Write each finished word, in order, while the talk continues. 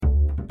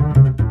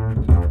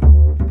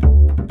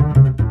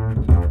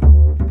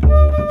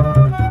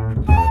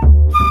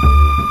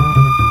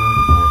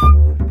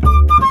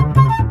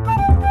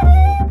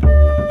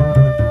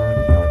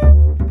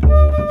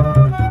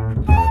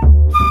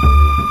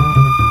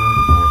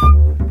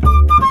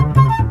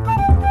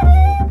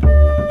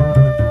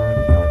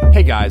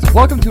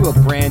Welcome to a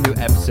brand new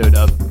episode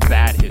of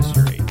Bad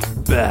History.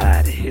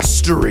 Bad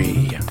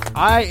History.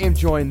 I am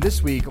joined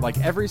this week, like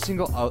every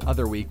single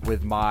other week,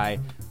 with my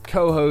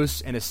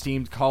co-host and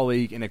esteemed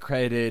colleague and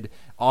accredited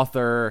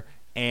author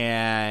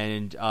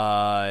and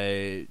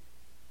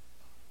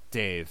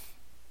Dave.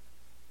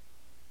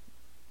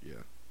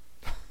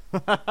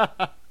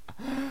 Yeah.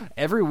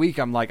 Every week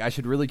I'm like, I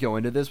should really go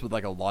into this with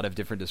like a lot of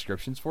different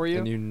descriptions for you.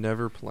 And you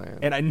never plan.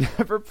 And I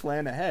never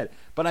plan ahead.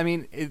 But I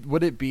mean,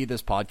 would it be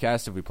this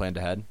podcast if we planned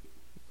ahead?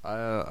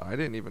 I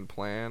didn't even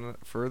plan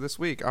for this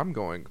week. I'm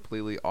going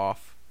completely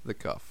off the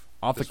cuff.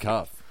 Off the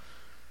cuff.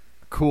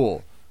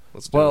 Cool.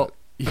 Let's do it.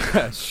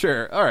 Yeah,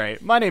 sure. All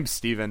right. My name's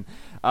Steven.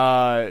 Did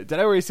I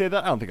already say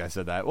that? I don't think I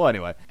said that. Well,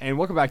 anyway. And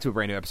welcome back to a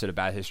brand new episode of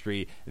Bad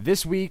History.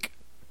 This week,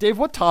 Dave,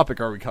 what topic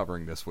are we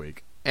covering this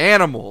week?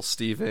 Animals,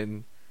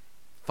 Steven.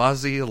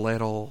 Fuzzy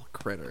little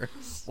critter.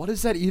 What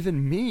does that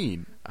even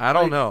mean? I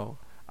don't know.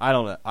 I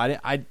don't know.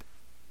 I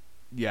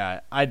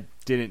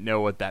didn't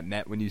know what that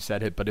meant when you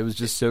said it, but it was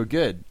just so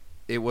good.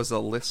 It was a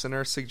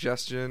listener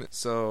suggestion,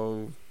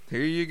 so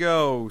here you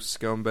go,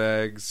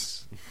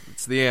 scumbags.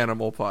 It's the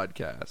Animal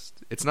Podcast.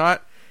 It's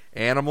not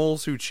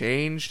animals who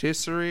changed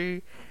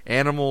history,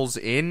 animals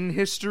in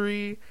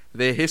history,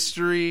 the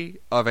history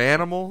of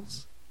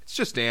animals. It's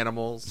just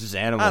animals. Just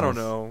animals. I don't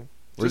know.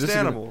 Just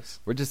animals.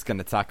 We're just going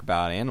to talk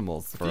about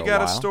animals for a while. If you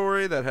got a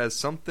story that has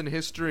something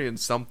history and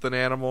something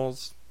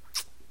animals,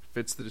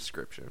 fits the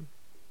description.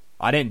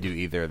 I didn't do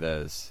either of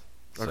those.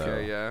 So.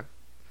 Okay, yeah.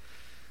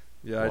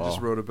 Yeah, Well. I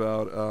just wrote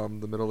about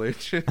the Middle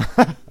Ages.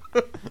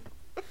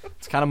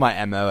 It's kind of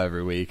my MO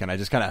every week, and I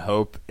just kind of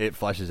hope it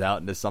fleshes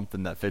out into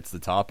something that fits the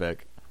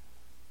topic.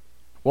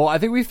 Well, I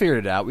think we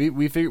figured it out.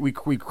 We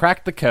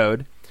cracked the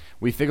code.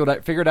 We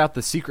figured out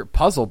the secret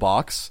puzzle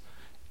box,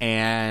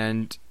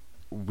 and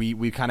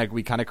we kind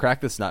of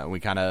cracked this nut, and we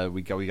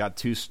got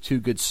two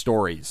good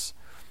stories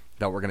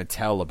that we're gonna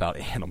tell about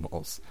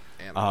animals.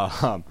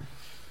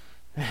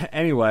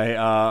 Anyway,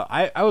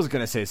 I was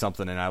gonna say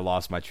something, and I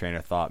lost my train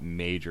of thought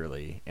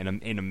majorly.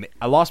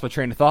 I lost my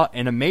train of thought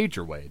in a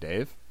major way,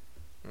 Dave.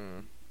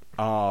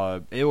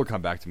 It will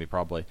come back to me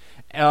probably.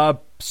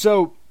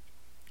 So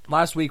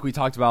last week we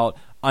talked about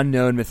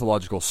unknown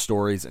mythological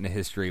stories in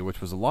history, which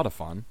was a lot of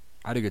fun.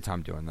 I had a good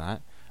time doing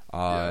that.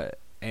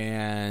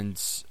 And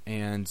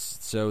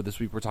so this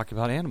week we're talking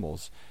about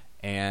animals.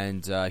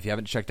 And if you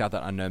haven't checked out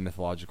that unknown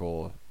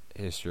mythological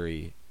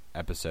history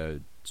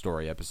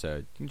story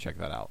episode, you can check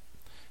that out.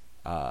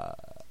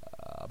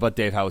 But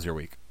Dave, how was your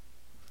week?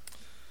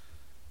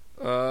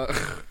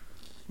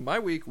 My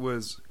week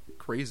was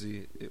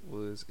crazy. It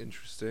was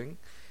interesting,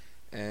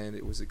 and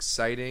it was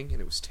exciting, and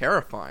it was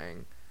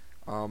terrifying.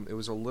 It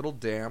was a little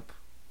damp,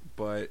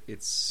 but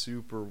it's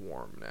super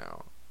warm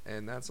now,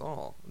 and that's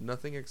all.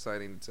 Nothing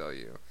exciting to tell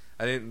you.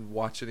 I didn't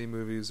watch any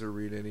movies or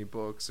read any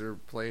books or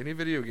play any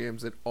video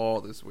games at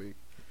all this week.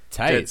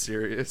 Tight. Dead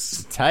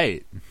serious.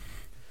 Tight.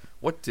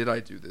 What did I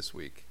do this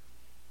week?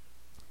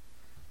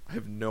 I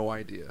have no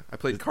idea. I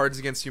played Cards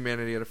Against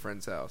Humanity at a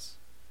friend's house,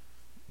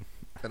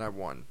 and I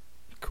won.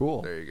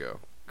 Cool. There you go.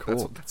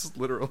 Cool. That's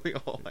literally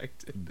all I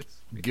did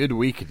this week. Good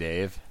week,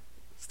 Dave.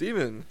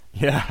 Steven.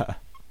 Yeah.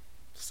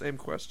 Same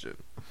question.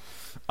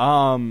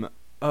 Oh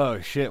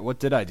shit, what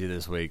did I do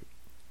this week?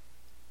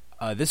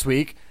 This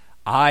week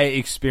I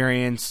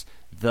experienced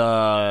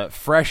the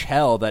fresh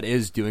hell that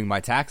is doing my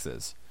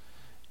taxes.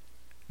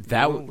 You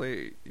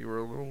were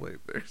a little late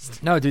there,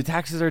 Steve. No, dude,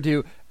 taxes are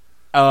due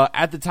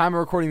at the time of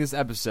recording this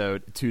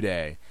episode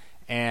today,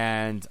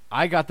 and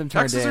I got them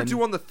turned in. Taxes are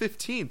due on the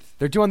 15th.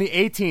 They're due on the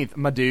 18th,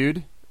 my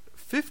dude.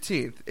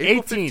 15th.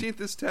 April 18th.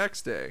 15th is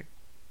tax day.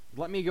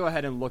 Let me go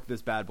ahead and look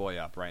this bad boy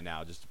up right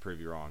now just to prove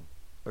you wrong.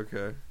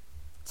 Okay.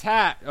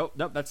 Oh,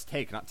 nope, that's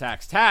take, not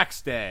tax.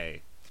 Tax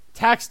day.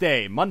 Tax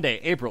day, Monday,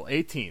 April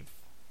 18th.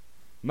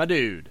 My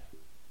dude.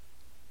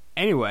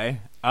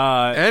 Anyway,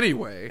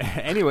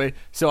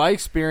 so I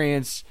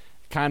experienced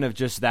kind of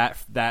just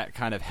that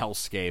kind of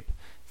hellscape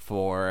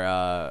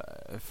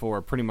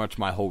for pretty much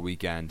my whole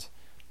weekend,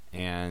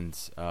 and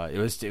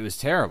it was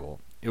terrible.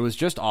 It was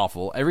just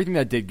awful. Everything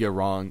that did go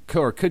wrong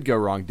or could go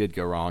wrong did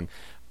go wrong.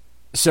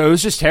 So it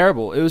was just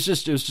terrible. It was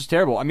just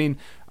terrible. I mean,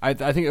 I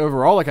think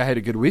overall, like, I had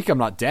a good week. I'm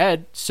not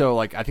dead, so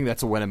like I think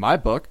that's a win in my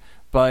book.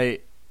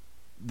 But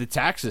the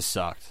taxes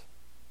sucked.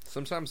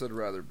 Sometimes I'd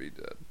rather be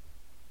dead.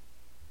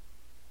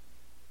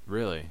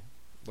 Really?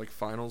 Like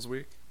finals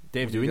week.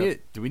 Dave, do we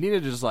need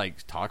to just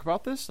like talk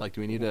about this? Like,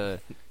 do we need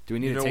to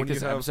take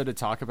this episode to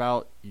talk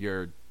about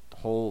your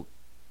whole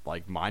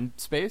like mind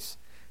space?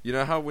 You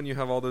know how when you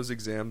have all those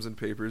exams and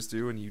papers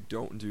due and you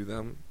don't do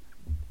them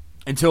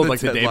until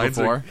like the day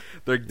before,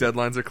 the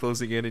deadlines are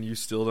closing in and you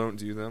still don't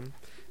do them,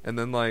 and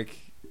then like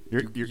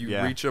you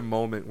reach a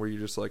moment where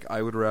you're just like,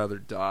 I would rather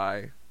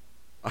die.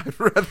 I'd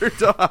rather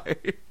die.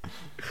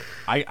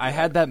 I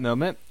had that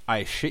moment.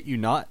 I shit you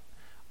not.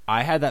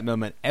 I had that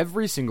moment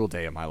every single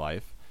day of my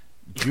life.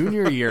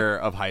 Junior year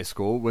of high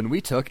school when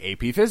we took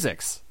AP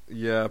Physics.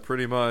 Yeah,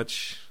 pretty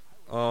much.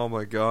 Oh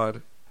my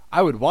god.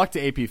 I would walk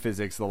to AP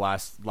Physics the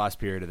last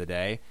period of the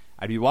day.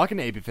 I'd be walking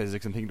to AP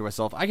Physics and thinking to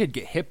myself, I could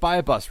get hit by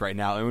a bus right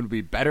now and it would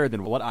be better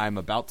than what I'm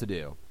about to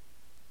do.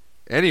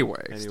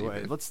 Anyway,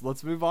 Steven.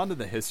 let's move on to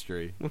the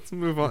history. Let's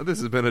move on. This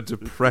has been a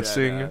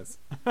depressing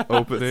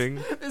opening.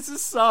 This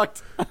has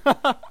sucked.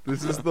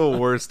 This is the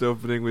worst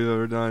opening we've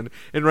ever done.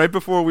 And right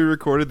before we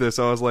recorded this,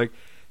 I was like,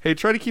 hey,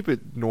 try to keep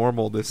it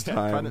normal this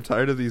time. I'm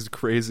tired of these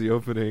crazy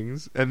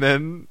openings. And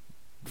then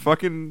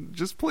fucking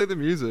just play the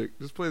music.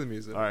 Just play the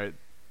music. All right.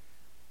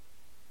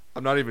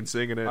 I'm not even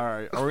singing it. All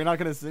right. Are we not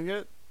going to sing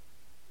it?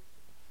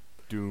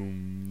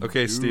 Doom.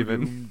 Okay, doom,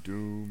 Steven.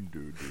 Doom,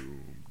 doom,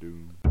 doom,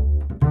 doom.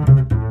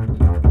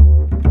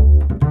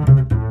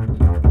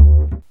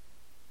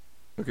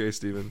 Okay,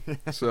 Steven.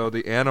 So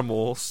the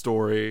animal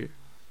story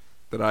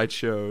that I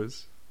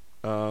chose,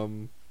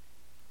 I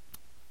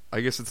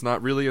guess it's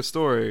not really a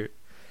story.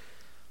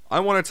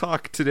 I want to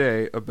talk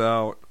today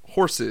about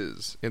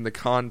horses in the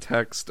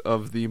context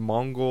of the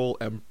Mongol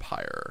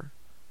Empire.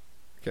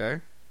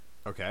 Okay?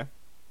 Okay.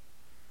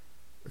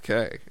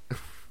 Okay.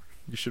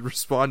 You should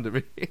respond to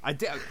me. I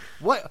did.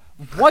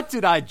 What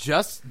did I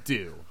just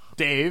do,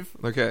 Dave?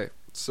 Okay,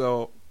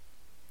 so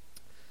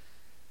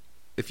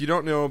if you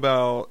don't know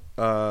about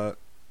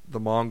the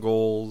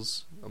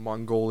Mongols,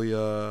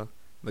 Mongolia,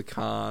 the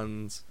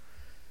Khans,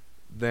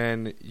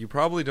 then you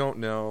probably don't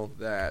know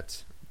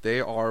that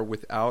they are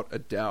without a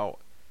doubt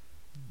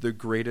the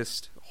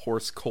greatest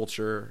horse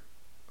culture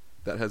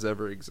that has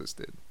ever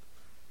existed.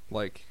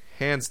 Like,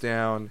 hands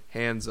down,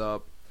 hands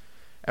up.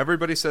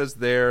 Everybody says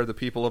they're the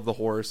people of the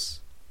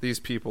horse. These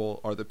people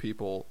are the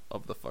people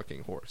of the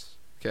fucking horse.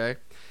 Okay?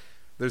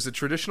 There's a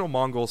traditional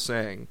Mongol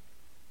saying,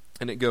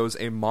 and it goes,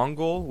 a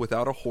Mongol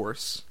without a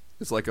horse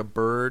is like a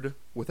bird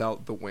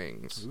without the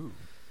wings. Ooh.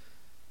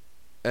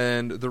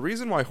 And the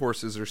reason why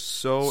horses are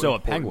so So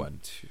important a penguin.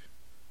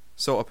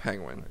 So a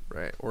penguin,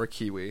 right? Or a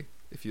kiwi,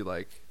 if you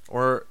like.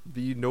 Or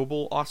the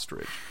noble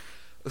ostrich.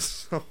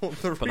 So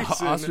the But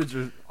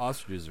reason...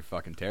 ostriches are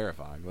fucking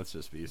terrifying. Let's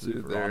just be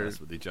super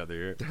honest with each other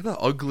here. They're the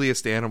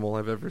ugliest animal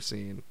I've ever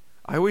seen.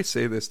 I always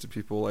say this to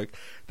people, like,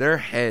 their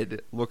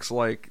head looks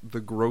like the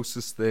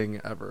grossest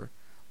thing ever.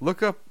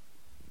 Look up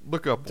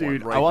Dude, one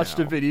right I watched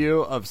now. a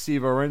video of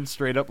Steve Irwin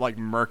straight up like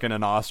murking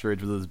an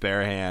ostrich with his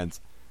bare hands.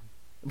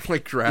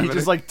 Like grabbing He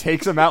just it. like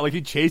takes him out, like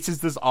he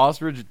chases this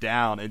ostrich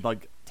down and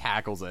like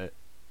tackles it.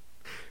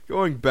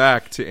 Going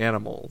back to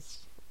animals.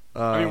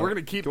 I mean, we're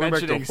gonna keep going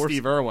back to mentioning horse-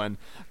 Steve Irwin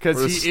because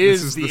This he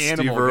is is the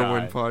animal Steve guy.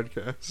 Irwin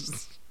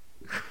podcast.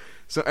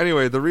 So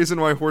anyway, the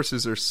reason why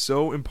horses are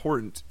so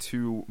important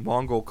to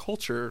Mongol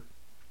culture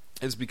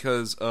is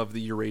because of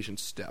the Eurasian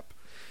steppe.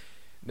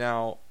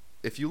 Now,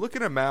 if you look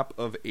at a map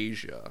of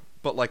Asia,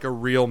 but like a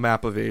real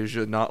map of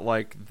Asia, not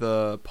like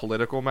the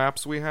political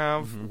maps we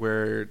have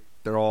where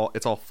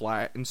it's all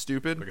flat and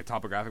stupid. Like a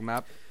topographic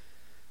map.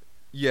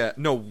 Yeah,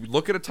 no,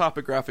 look at a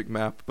topographic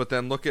map, but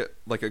then look at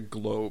like a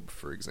globe,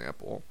 for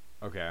example.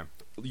 Okay.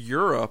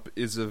 Europe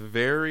is a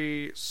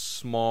very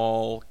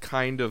small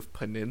kind of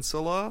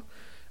peninsula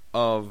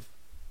of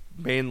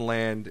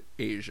mainland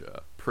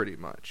Asia, pretty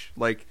much.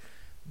 Like,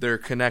 they're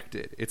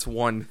connected. It's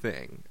one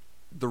thing.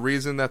 The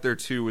reason that they're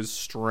two is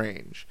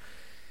strange.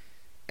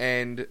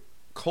 And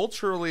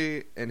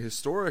culturally and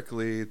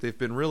historically, they've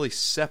been really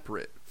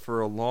separate for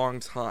a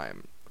long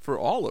time, for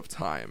all of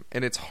time.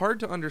 And it's hard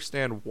to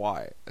understand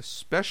why,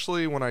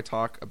 especially when I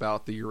talk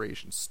about the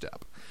Eurasian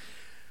steppe.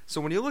 So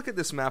when you look at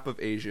this map of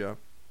Asia,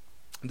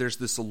 there's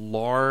this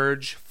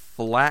large,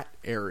 flat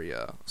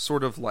area,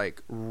 sort of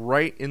like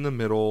right in the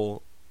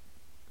middle,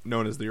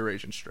 known as the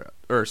Eurasian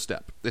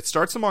steppe. It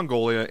starts in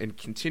Mongolia and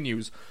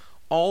continues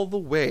all the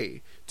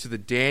way to the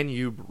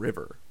Danube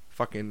River.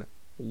 Fucking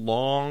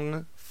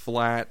long,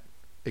 flat,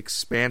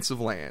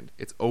 expansive land.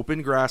 It's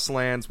open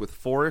grasslands with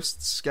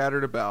forests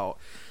scattered about.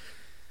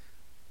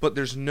 But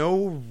there's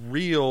no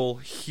real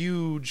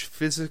huge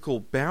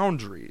physical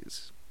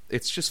boundaries.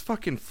 It's just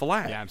fucking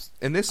flat. Yeah, I'm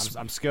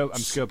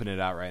scoping it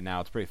out right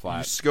now. It's pretty flat.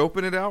 You're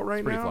scoping it out right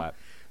It's pretty now? flat.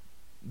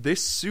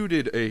 This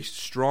suited a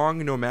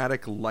strong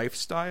nomadic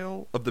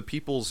lifestyle of the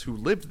peoples who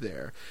lived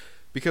there.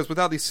 Because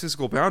without these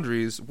physical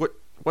boundaries,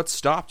 what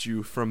stopped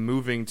you from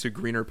moving to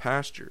greener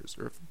pastures?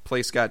 Or if a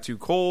place got too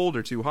cold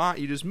or too hot,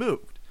 you just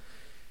moved.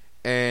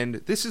 And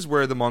this is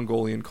where the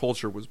Mongolian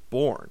culture was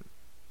born.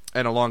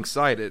 And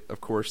alongside it,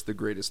 of course, the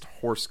greatest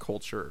horse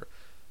culture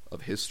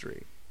of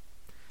history.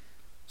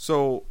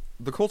 So,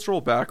 the cultural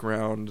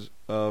background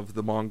of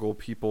the Mongol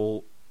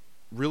people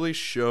really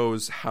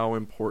shows how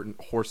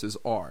important horses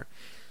are.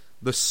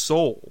 The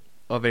soul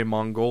of a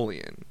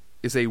Mongolian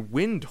is a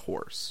wind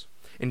horse.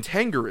 In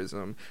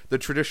Tangarism, the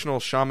traditional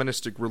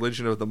shamanistic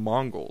religion of the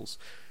Mongols,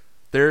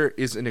 there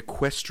is an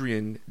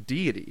equestrian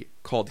deity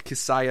called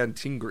Kisayan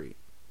Tingri,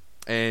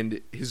 and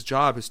his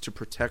job is to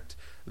protect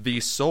the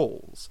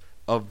souls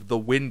of the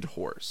wind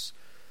horse.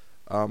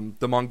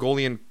 The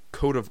Mongolian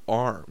coat of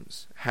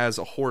arms has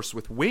a horse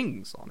with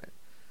wings on it.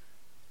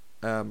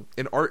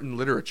 In art and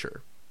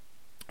literature,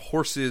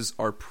 horses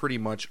are pretty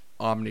much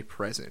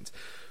omnipresent.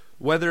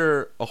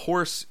 Whether a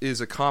horse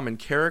is a common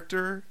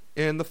character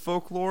in the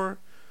folklore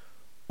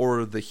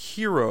or the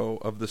hero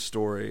of the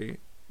story,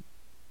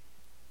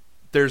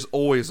 there's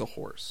always a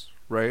horse,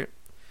 right?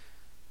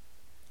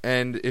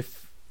 And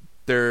if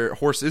their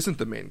horse isn't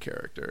the main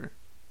character,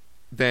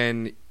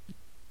 then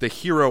the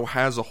hero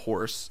has a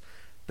horse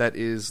that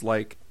is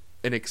like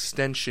an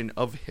extension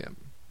of him,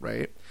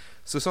 right?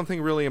 So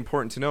something really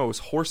important to know is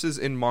horses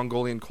in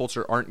Mongolian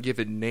culture aren't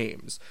given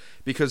names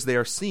because they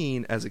are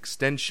seen as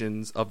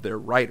extensions of their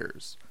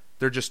riders.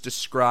 They're just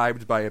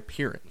described by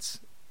appearance,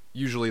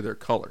 usually their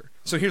color.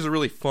 So here's a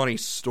really funny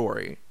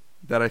story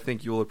that I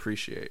think you'll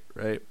appreciate,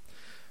 right?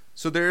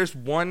 So there's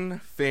one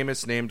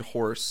famous named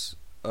horse,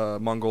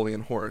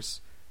 Mongolian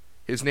horse.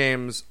 His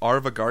name's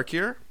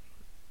Arvagarkir,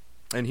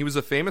 and he was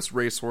a famous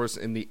racehorse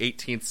in the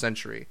 18th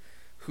century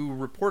who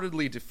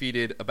reportedly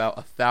defeated about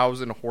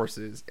 1,000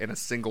 horses in a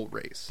single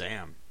race.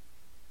 Damn.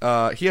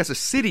 He has a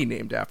city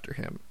named after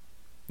him.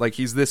 Like,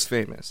 he's this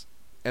famous.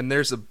 And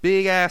there's a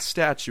big-ass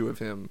statue of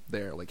him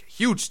there, like a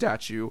huge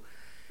statue,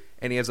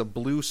 and he has a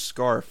blue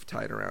scarf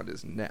tied around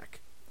his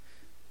neck.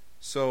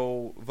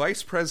 So,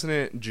 Vice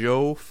President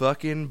Joe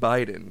fucking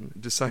Biden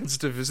decides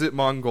to visit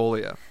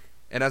Mongolia,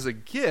 and as a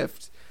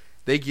gift,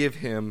 they give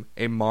him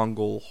a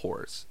Mongol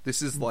horse.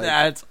 This is like...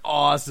 That's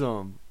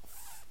awesome.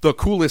 The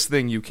coolest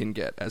thing you can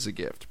get as a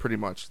gift, pretty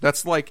much.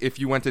 That's like if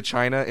you went to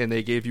China and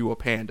they gave you a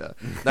panda.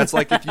 That's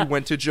like if you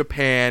went to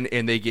Japan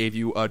and they gave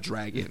you a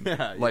dragon.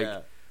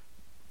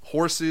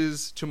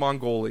 Horses to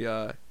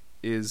Mongolia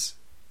is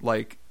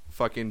like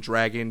fucking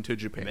dragon to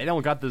Japan. They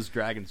don't got those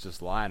dragons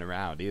just lying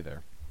around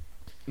either.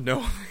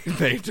 No,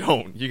 they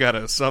don't. You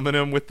gotta summon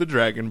them with the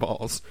Dragon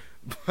Balls.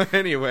 But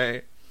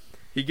anyway,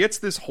 he gets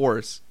this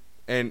horse,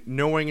 and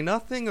knowing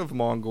nothing of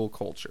Mongol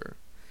culture,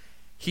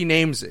 he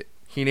names it.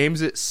 He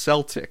names it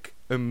Celtic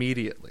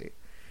immediately.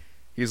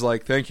 He's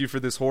like, thank you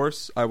for this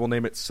horse. I will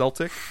name it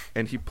Celtic.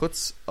 And he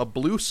puts a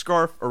blue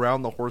scarf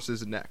around the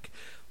horse's neck,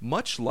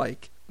 much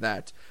like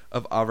that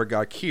of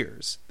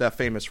Arvagarkir's, that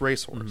famous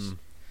racehorse. Mm-hmm.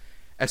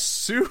 As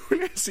soon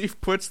as he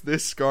puts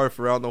this scarf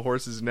around the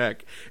horse's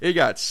neck, it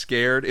got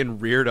scared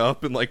and reared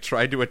up and, like,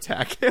 tried to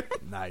attack him.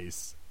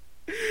 Nice.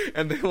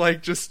 And they,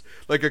 like, just,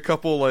 like, a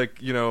couple,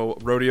 like, you know,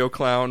 rodeo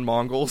clown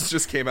Mongols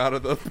just came out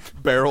of the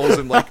barrels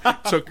and, like,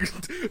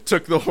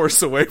 took the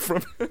horse away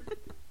from him.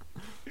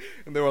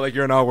 And they were like,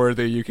 you're not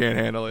worthy, you can't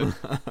handle it.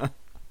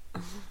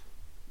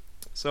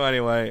 So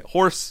anyway,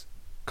 horse,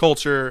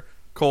 culture,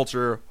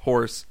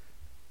 horse,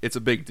 it's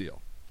a big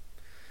deal.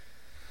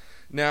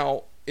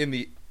 Now, in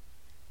the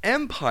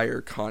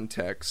Empire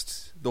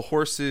context, the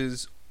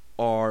horses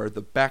are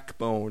the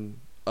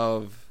backbone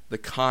of the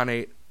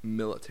Khanate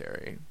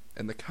military.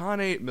 And the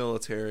Khanate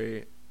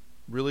military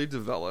really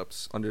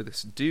develops under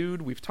this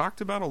dude we've talked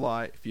about a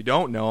lot. If you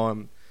don't know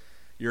him,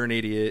 you're an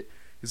idiot.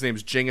 His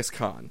name's Genghis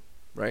Khan,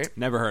 right?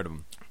 Never heard of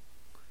him.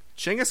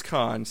 Genghis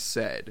Khan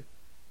said,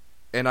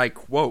 and I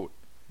quote,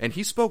 and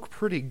he spoke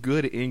pretty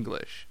good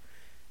English.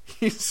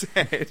 He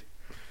said,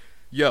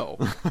 yo,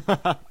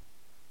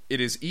 it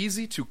is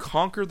easy to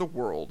conquer the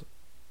world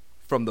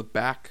from the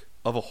back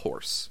of a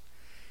horse.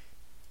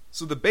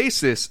 So the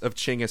basis of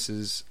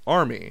Chinggis's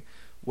army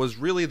was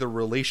really the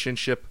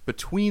relationship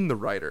between the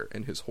rider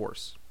and his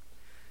horse.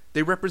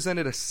 They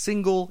represented a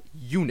single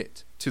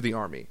unit to the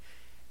army,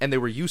 and they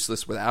were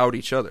useless without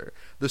each other.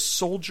 The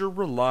soldier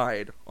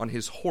relied on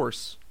his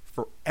horse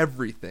for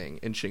everything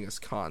in Genghis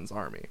Khan's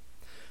army.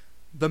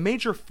 The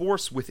major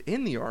force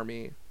within the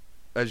army,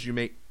 as you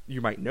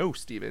might know,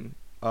 Stephen,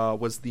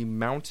 was the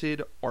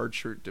Mounted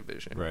Archer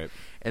Division. Right.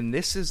 And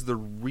this is the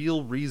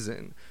real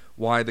reason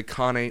why the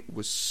Khanate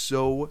was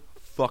so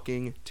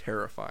fucking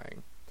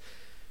terrifying.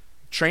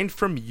 Trained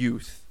from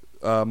youth,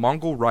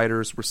 Mongol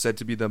riders were said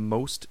to be the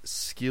most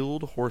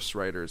skilled horse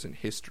riders in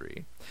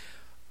history.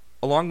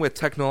 Along with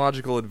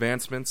technological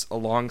advancements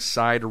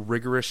alongside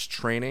rigorous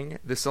training,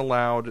 this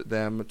allowed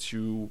them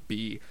to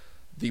be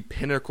the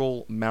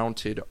pinnacle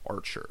mounted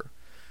archer.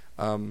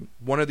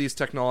 One of these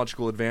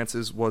technological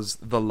advances was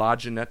the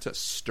Lagineta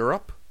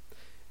stirrup.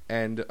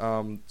 And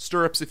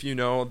stirrups, if you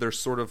know, they're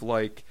sort of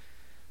like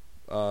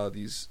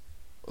these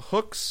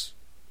hooks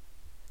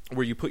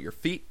where you put your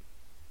feet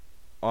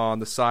on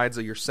the sides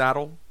of your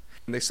saddle.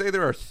 And they say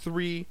there are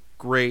 3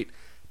 great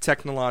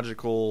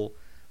technological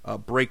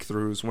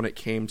breakthroughs when it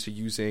came to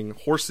using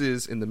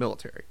horses in the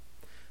military.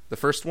 The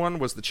first one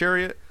was the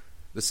chariot,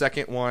 the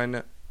second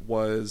one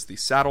was the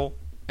saddle,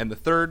 and the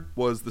third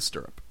was the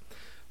stirrup.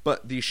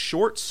 But the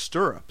short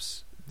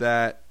stirrups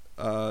that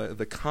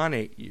the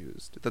Khanate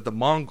used, that the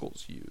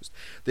Mongols used,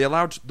 they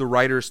allowed the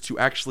riders to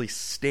actually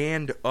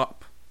stand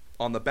up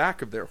on the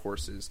back of their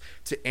horses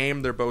to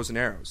aim their bows and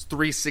arrows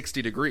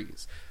 360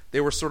 degrees. They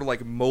were sort of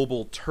like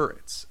mobile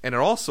turrets, and it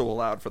also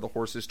allowed for the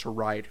horses to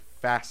ride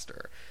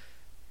faster.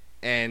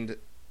 And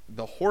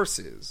the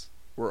horses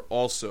were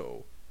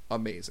also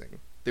amazing.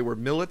 They were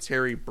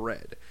military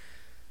bred.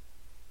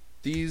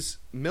 These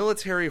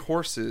military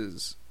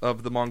horses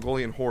of the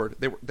Mongolian horde,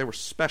 they were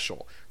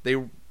special. They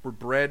were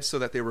bred so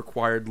that they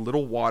required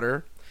little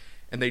water,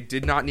 and they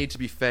did not need to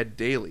be fed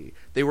daily.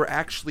 They were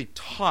actually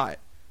taught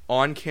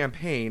on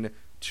campaign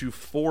to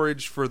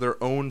forage for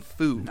their own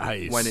food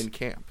when in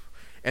camp.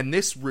 And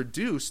this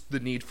reduced the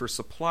need for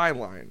supply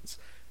lines.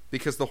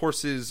 because the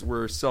horses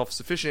were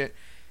self-sufficient,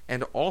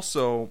 and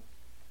also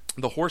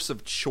the horse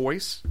of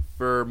choice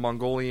for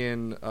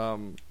Mongolian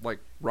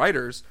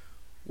riders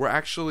were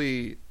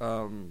actually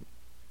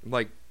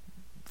like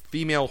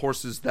female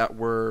horses that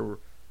were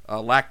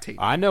lactating.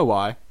 I know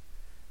why.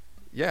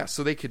 Yeah,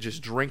 so they could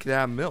just drink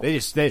that milk. They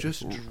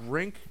just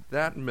drink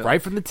that milk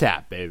right from the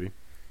tap, baby.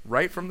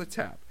 Right from the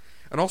tap.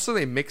 And also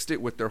they mixed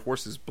it with their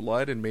horse's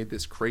blood and made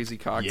this crazy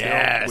cocktail,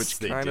 Yes, which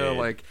they kind of did.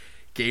 like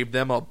gave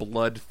them a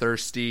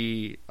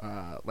bloodthirsty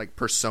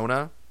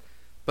persona.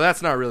 But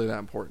that's not really that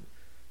important.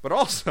 But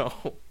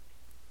also,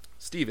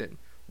 Steven,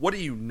 what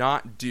do you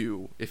not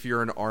do if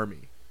you're an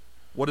army?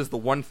 What is the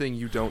one thing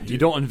you don't do? You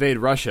don't invade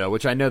Russia,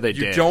 which I know they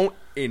did. You don't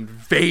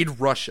invade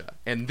Russia.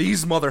 And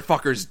these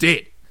motherfuckers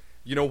did.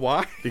 You know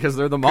why? Because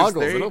they're the 'Cause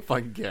Mongols. They don't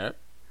fucking care.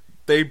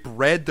 They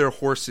bred their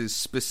horses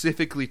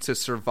specifically to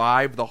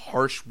survive the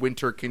harsh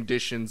winter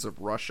conditions of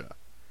Russia.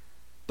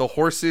 The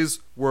horses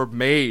were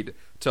made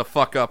to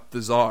fuck up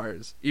the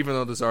Tsars, even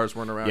though the Tsars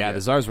weren't around Yeah, yet.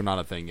 the Tsars were not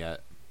a thing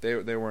yet. They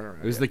weren't around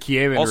It was yet. the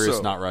Kievan Also-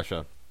 Rus, not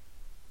Russia.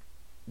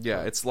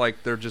 Yeah, it's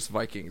like they're just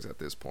Vikings at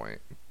this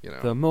point, you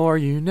know. The more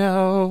you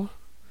know.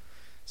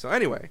 So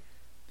anyway,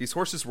 these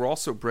horses were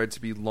also bred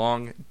to be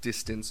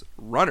long-distance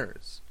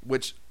runners,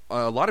 which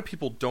a lot of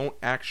people don't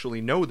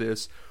actually know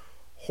this.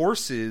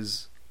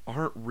 Horses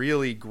aren't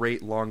really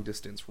great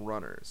long-distance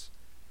runners.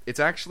 It's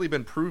actually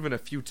been proven a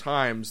few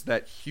times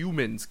that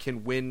humans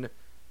can win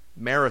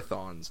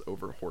marathons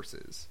over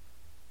horses.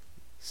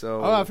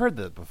 So, Oh, I've heard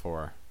that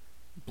before.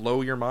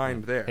 blow your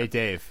mind there. Hey,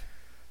 Dave.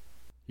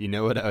 You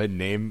know what I would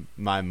name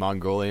my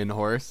Mongolian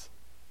horse?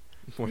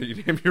 What do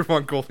you name your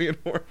Mongolian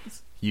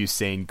horse?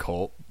 Usain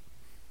Colt.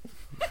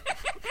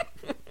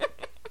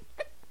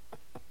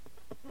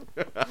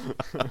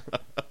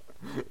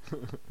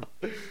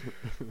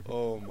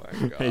 Oh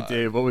my god. Hey,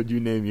 Dave, what would you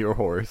name your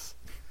horse?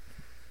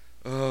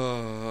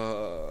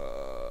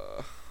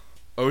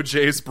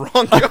 OJ's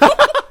Bronco.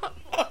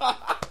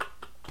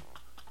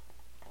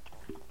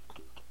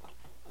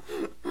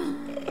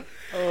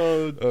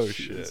 Oh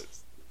shit.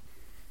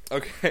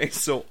 Okay,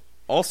 so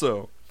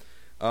also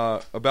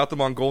about the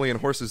Mongolian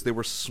horses, they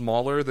were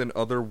smaller than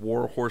other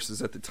war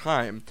horses at the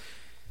time.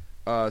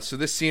 So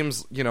this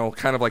seems,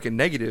 kind of like a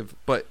negative,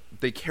 but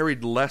they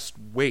carried less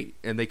weight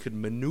and they could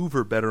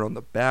maneuver better on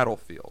the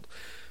battlefield.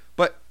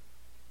 But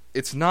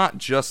it's not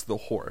just the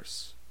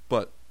horse,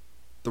 but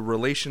the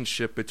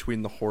relationship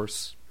between the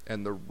horse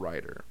and the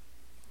rider.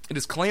 It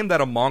is claimed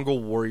that a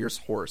Mongol warrior's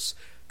horse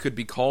could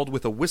be called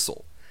with a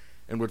whistle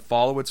and would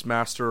follow its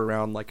master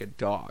around like a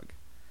dog.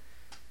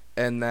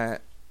 And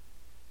that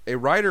a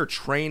rider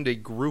trained a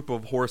group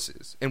of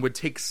horses and would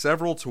take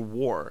several to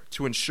war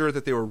to ensure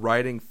that they were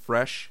riding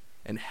fresh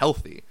and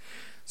healthy.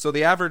 So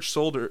the average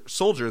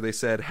soldier, they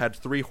said, had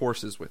 3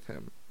 horses with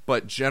him,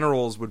 but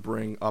generals would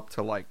bring up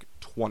to like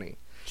 20.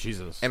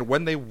 Jesus. And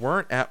when they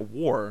weren't at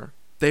war,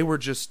 they were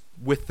just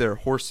with their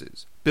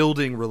horses,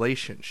 building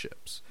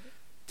relationships,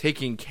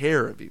 taking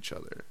care of each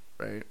other,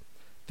 right?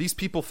 These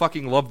people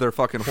fucking love their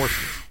fucking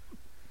horses.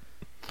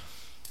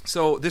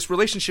 So this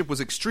relationship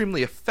was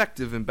extremely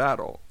effective in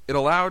battle. It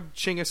allowed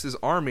Chinggis's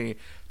army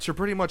to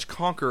pretty much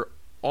conquer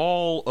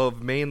all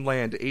of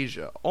mainland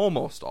Asia,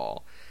 almost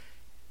all.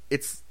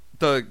 It's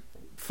the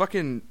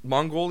fucking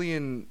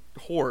Mongolian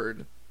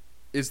horde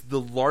is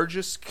the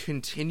largest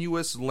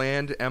continuous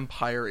land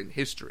empire in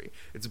history.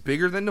 It's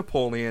bigger than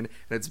Napoleon,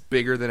 and it's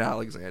bigger than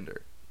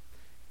Alexander.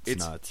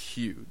 It's nuts.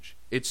 huge.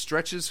 It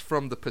stretches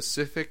from the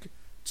Pacific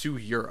to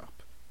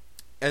Europe.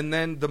 And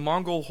then the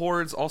Mongol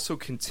hordes also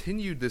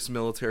continued this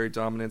military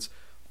dominance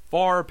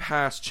far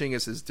past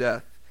Chinggis's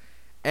death,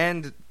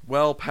 and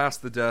well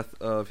past the death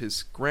of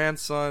his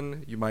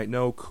grandson, you might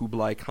know,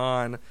 Kublai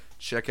Khan.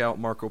 Check out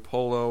Marco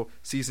Polo,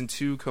 Season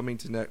 2 coming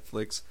to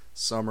Netflix,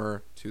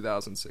 summer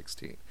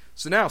 2016.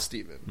 So now,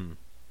 Steven,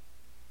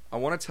 I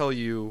want to tell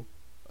you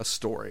a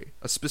story,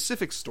 a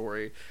specific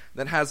story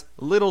that has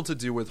little to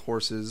do with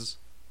horses,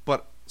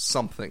 but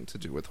something to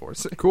do with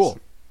horses. Cool.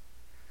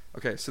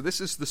 Okay, so this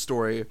is the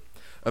story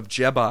of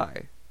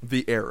Jebai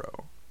the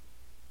Arrow.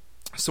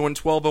 So in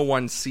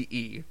 1201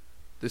 CE,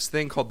 this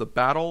thing called the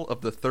Battle of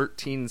the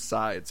 13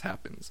 Sides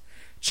happens.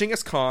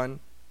 Chinggis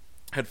Khan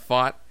had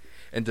fought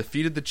and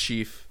defeated the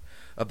chief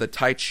of the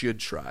Taichud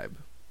tribe.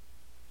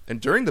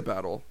 And during the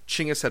battle,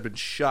 Chinggis had been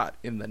shot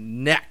in the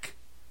neck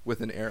with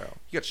an arrow.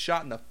 He got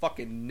shot in the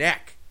fucking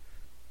neck.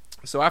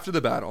 So after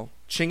the battle,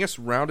 Chinggis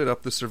rounded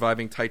up the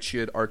surviving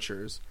Taichud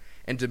archers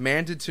and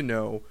demanded to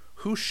know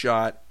who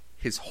shot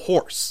his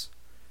horse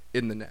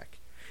in the neck.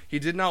 He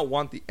did not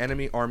want the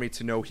enemy army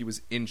to know he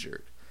was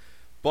injured.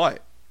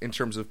 But in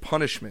terms of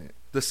punishment,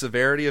 the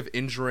severity of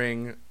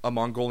injuring a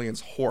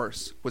Mongolian's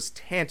horse was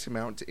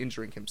tantamount to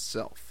injuring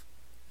himself.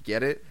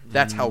 Get it?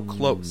 That's how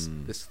close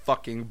this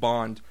fucking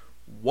bond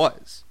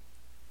was.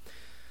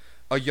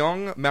 A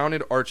young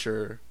mounted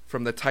archer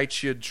from the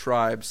Taichud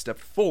tribe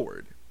stepped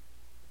forward.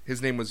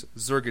 His name was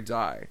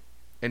Zurgadai,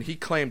 and he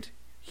claimed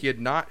he had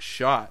not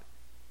shot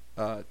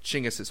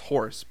Chinggis's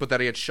horse, but that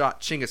he had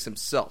shot Chinggis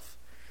himself.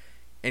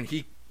 And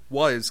he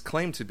was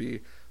claimed to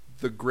be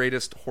the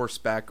greatest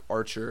horseback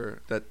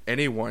archer that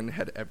anyone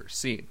had ever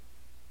seen.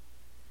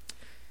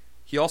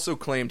 He also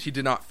claimed he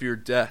did not fear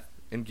death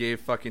and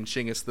gave fucking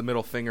Chinggis the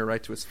middle finger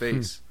right to his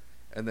face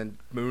and then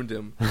mooned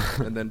him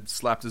and then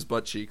slapped his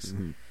butt cheeks.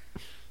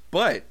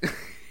 But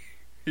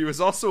he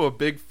was also a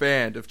big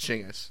fan of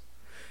Chinggis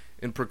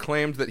and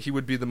proclaimed that he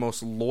would be the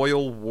most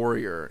loyal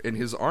warrior in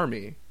his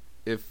army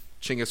if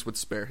Chinggis would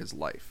spare his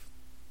life.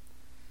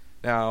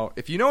 Now,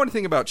 if you know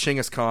anything about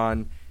Chinggis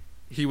Khan,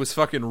 he was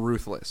fucking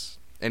ruthless.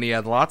 And he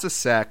had lots of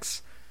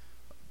sex,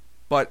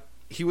 but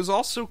he was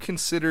also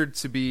considered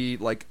to be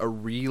like a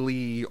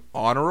really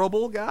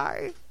honorable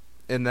guy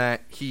in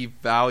that he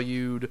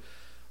valued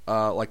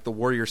like the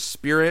warrior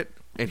spirit,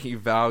 and he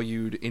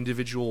valued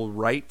individual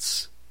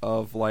rights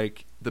of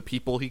like the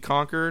people he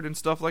conquered and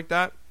stuff like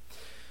that.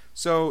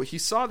 So he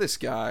saw this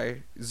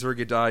guy,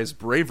 Zurgadai's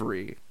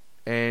bravery,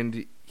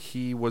 and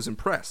he was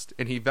impressed,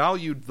 and he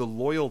valued the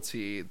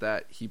loyalty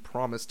that he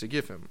promised to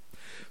give him.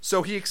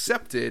 So he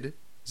accepted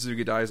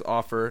Zurgadai's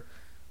offer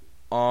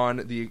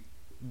on the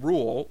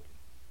rule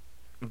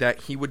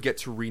that he would get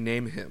to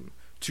rename him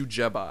to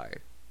Jebai.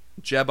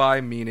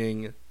 Jebai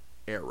meaning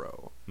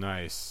arrow.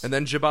 Nice. And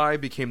then Jebai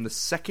became the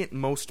second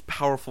most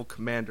powerful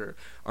commander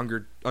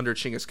under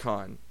Chinggis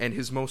Khan, and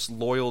his most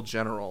loyal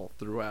general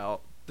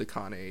throughout the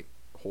Khanate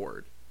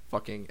horde.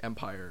 Fucking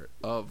empire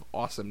of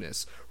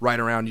awesomeness. Ride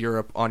around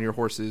Europe on your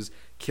horses,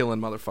 killing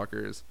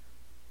motherfuckers.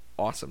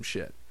 Awesome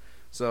shit.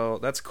 So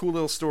that's a cool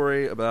little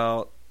story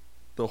about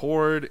the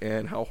horde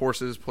and how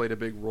horses played a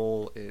big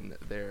role in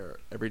their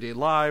everyday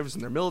lives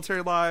and their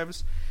military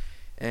lives.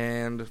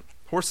 And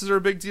horses are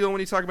a big deal when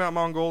you talk about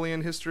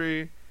Mongolian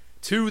history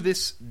to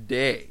this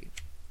day.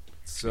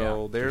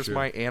 So there's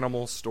my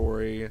animal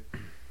story.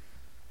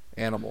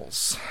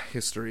 Animals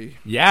history.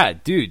 Yeah,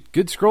 dude,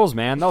 good scrolls,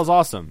 man. That was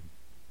awesome.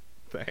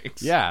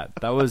 Thanks. Yeah,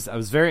 that was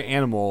very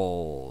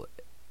animal-esque.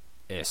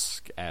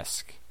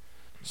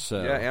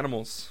 So yeah,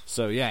 animals.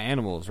 So yeah,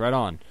 animals. Right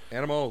on.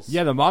 Animals.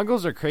 Yeah, the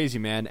Mongols are crazy,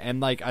 man, and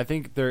like I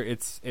think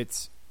there's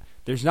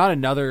not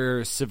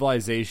another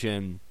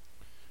civilization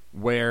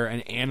where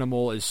an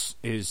animal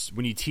is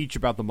when you teach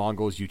about the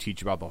Mongols, you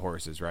teach about the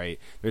horses, right?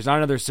 There's not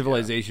another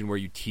civilization where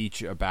you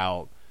teach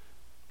about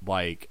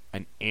like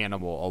an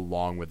animal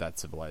along with that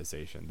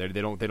civilization. They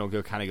don't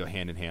go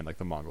hand in hand like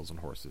the Mongols and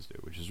horses do,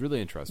 which is really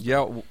interesting.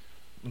 Yeah,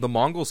 the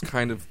Mongols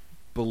kind of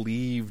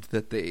believed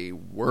that they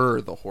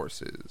were the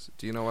horses.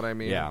 Do you know what I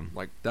mean? Yeah.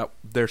 Like that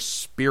their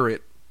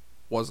spirit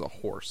was a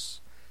horse.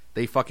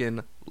 They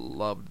fucking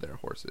loved their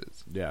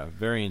horses. Yeah,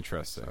 very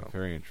interesting. So.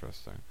 Very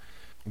interesting.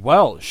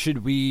 Well,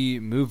 should we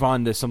move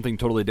on to something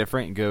totally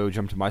different and go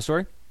jump to my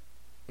story?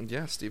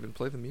 Yeah, Steven,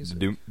 play the music.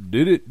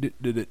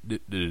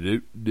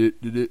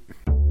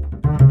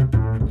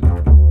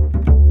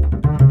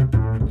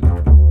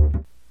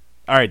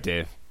 All right,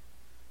 Dave.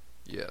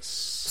 Yes.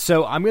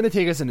 So I'm going to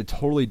take us in a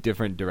totally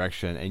different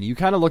direction, and you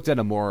kind of looked at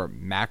a more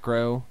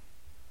macro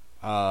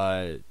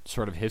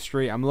sort of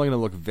history. I'm going to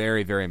look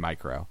very, very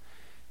micro.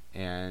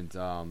 And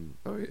oh,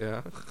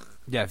 yeah.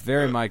 yeah,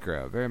 very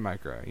micro.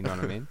 You know what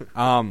I mean?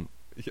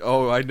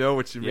 Oh, I know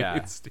what you mean,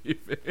 Yeah.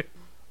 Steven.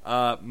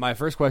 My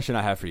first question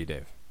I have for you,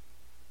 Dave,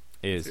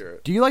 is: Let's hear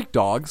it. do you like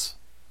dogs?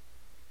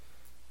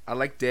 I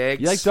like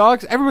dogs. You like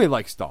dogs? Everybody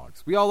likes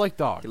dogs. We all like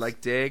dogs. You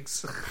like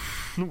dogs?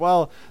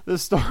 Well, the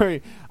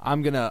story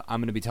I'm gonna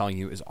be telling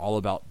you is all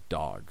about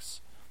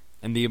dogs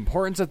and the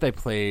importance that they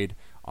played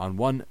on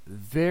one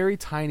very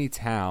tiny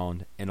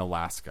town in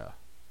Alaska.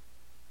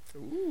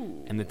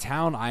 Ooh. And the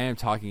town I am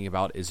talking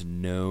about is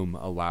Nome,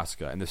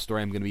 Alaska. And the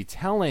story I'm going to be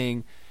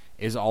telling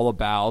is all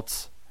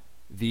about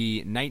the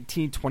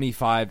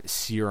 1925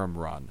 Serum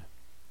Run.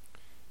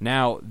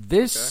 Now,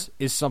 this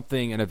is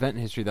something, an event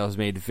in history that was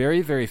made very,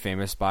 very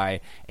famous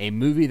by a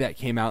movie that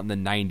came out in the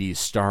 90s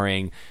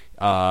starring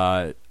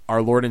our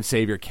Lord and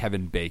Savior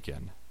Kevin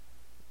Bacon.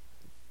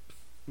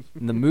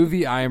 And the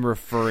movie I am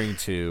referring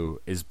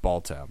to is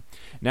Balto.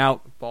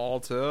 Now,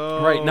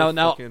 Balto. Right, now-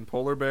 Fucking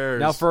polar bears.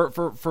 Now,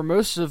 for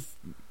most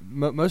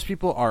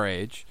people our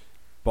age,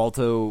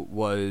 Balto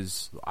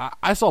was.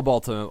 I saw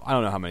Balto. I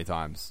don't know how many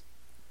times.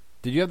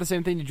 Did you have the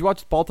same thing? Did you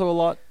watch Balto a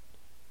lot?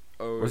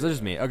 Oh, Or is that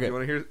just me? Okay. You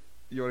want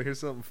to hear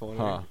something funny?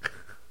 Huh.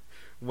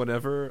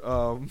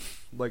 Whenever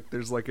like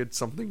there's like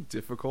something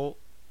difficult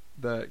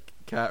that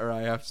Kat or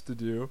I have to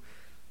do,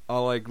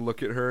 I'll like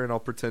look at her and I'll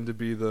pretend to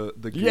be the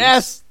goose.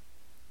 Yes.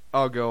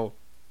 I'll go.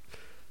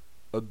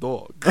 A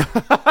dog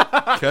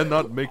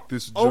cannot make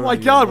this journey. Oh my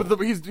God! alone,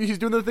 With he's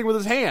doing the thing with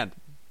his hand.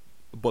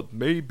 but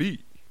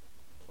maybe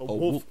A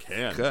wolf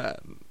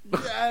can.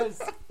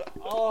 Yes.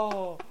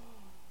 Oh.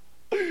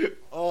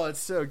 Oh, it's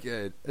so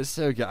good. It's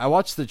so good. I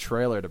watched the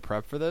trailer to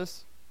prep for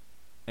this,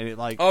 and it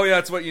like. Oh yeah,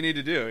 that's what you need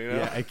to do. You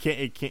know?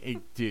 Yeah,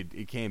 dude,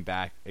 it came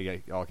back.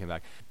 It all came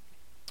back.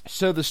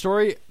 So the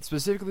story,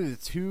 specifically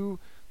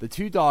the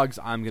two dogs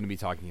I'm going to be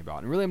talking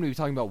about, and really I'm going to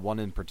be talking about one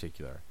in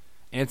particular,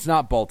 and it's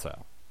not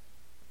Balto.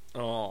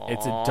 Aww.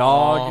 It's a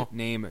dog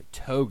named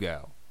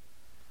Togo.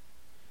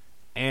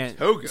 And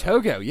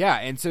Togo? Yeah.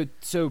 And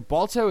so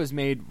Balto is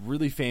made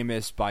really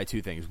famous by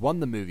two things. One,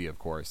 the movie, of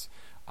course,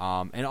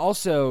 And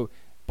also,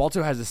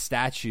 Balto has a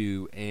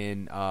statue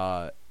in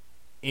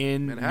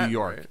Manhattan, New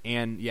York, right?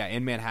 and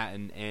in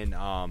Manhattan,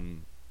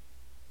 in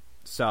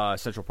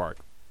Central Park.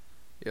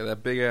 Yeah,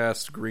 that big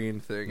ass green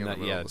thing in the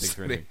middle of the big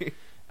green city.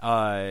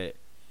 thing.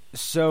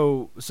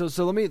 So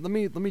let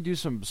me do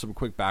some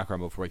quick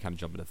background before we kind of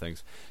jump into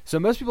things. So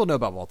most people know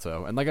about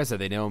Balto, and like I said,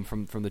 they know him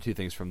from the two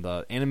things, from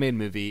the animated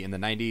movie in the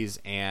 90s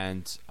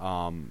and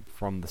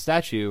from the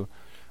statue.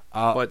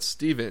 But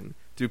Steven,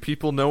 do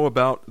people know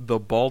about the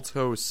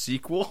Balto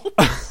sequel?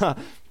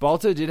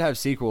 Balto did have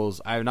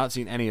sequels. I have not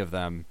seen any of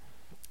them.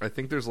 I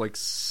think there's like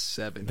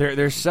 7.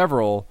 There's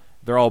several.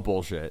 They're all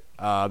bullshit.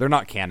 They're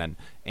not canon.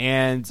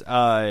 And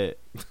They're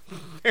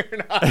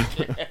not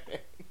canon.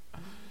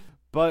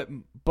 But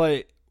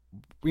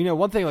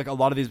one thing like a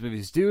lot of these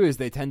movies do is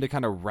they tend to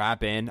kind of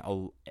wrap in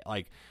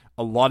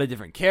a lot of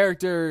different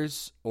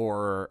characters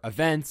or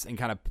events and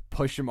kind of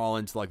push them all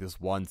into like this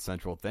one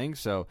central thing.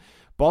 So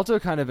Balto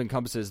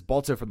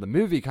from the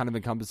movie kind of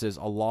encompasses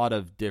a lot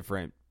of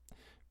different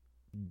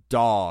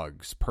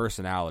dogs'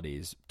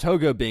 personalities,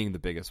 Togo being the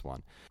biggest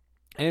one.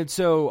 And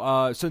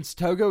so since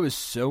Togo is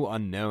so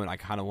unknown, I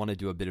kind of want to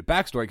do a bit of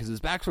backstory, because his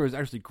backstory is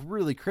actually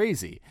really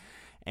crazy.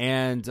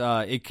 And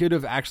it could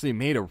have actually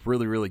made a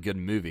really, really good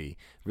movie,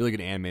 really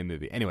good anime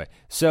movie. Anyway,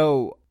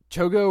 so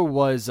Togo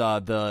was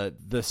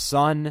the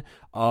son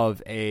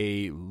of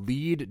a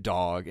lead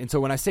dog, and so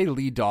when I say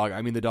lead dog,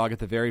 I mean the dog at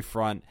the very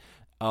front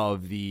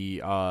of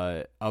the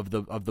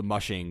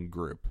mushing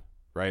group,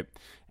 right?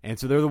 And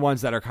so they're the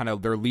ones that are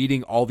they're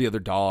leading all the other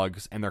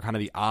dogs, and they're kind of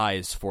the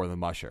eyes for the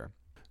musher.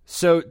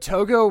 So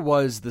Togo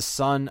was the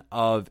son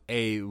of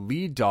a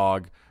lead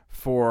dog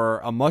for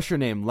a musher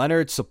named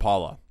Leonard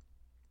Sapala.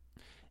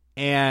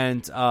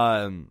 And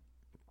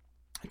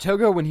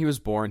Togo, when he was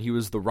born, he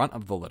was the runt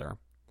of the litter.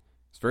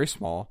 He's very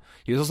small.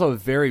 He was also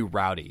very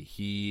rowdy.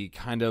 He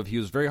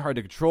was very hard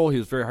to control. He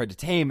was very hard to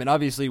tame. And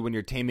obviously, when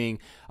you're taming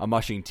a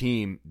mushing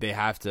team, they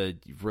have to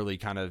really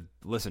kind of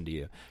listen to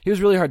you. He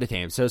was really hard to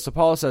tame. So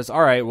Sapala says,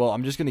 all right, well,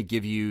 I'm just going to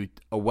give you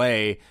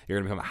away. You're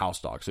going to become a house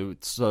dog.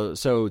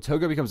 So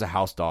Togo becomes a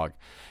house dog.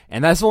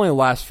 And that's only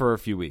lasts for a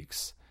few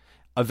weeks.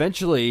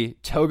 Eventually,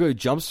 Togo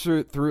jumps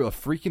through a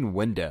freaking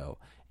window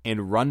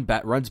and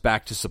runs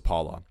back to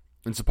Sapala.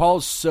 And Sapala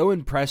is so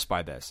impressed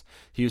by this.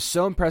 He was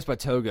so impressed by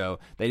Togo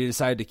that he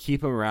decided to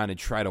keep him around and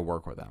try to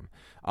work with him.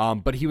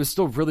 But he was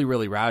still really,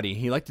 really rowdy.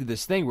 He liked to do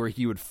this thing where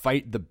he would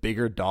fight the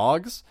bigger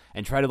dogs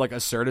and try to like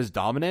assert his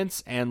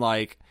dominance, and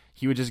like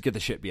he would just get the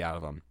shit beat out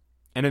of him.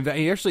 And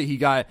he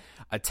got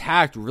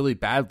attacked really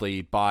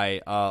badly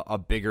by a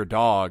bigger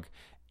dog,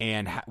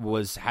 and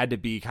had to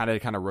be kind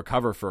of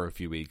recover for a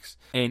few weeks.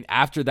 And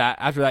after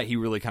that, he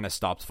really kind of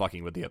stopped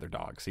fucking with the other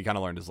dogs. He kind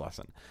of learned his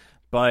lesson.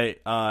 But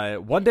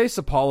one day,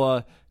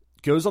 Sapala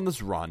goes on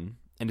this run,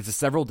 and it's a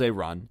several-day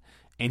run,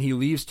 and he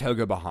leaves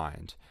Togo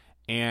behind.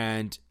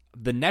 And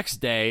the next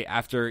day,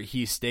 after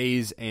he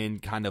stays in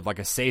kind of like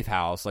a safe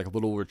house, like a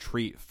little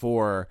retreat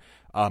for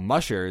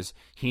mushers,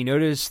 he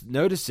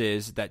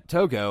notices that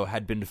Togo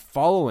had been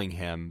following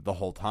him the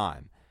whole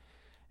time.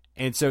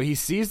 And so he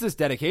sees this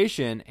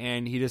dedication,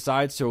 and he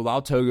decides to allow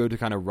Togo to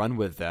kind of run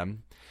with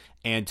them.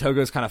 And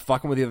Togo's kind of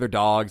fucking with the other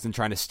dogs and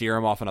trying to steer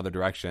him off in other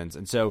directions.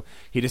 And so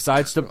he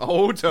decides to...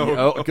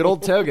 Togo. Good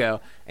old Togo.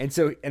 And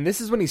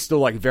this is when he's still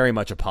like very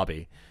much a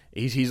puppy.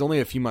 He's only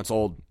a few months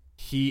old.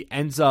 He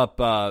ends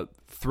up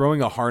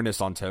throwing a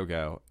harness on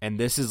Togo. And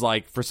this is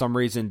like, for some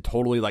reason,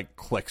 totally like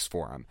clicks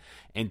for him.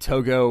 And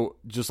Togo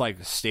just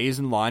like stays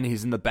in line.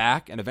 He's in the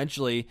back. And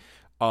eventually,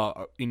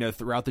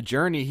 throughout the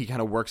journey, he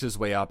kind of works his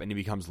way up and he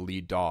becomes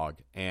lead dog.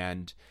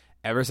 And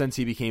ever since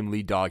he became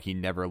lead dog, he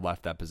never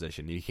left that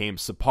position. He became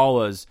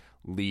Sapala's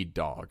lead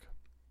dog.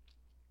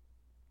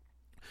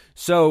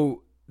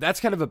 So that's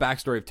kind of a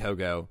backstory of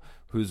Togo,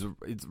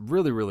 it's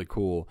really, really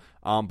cool.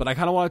 But I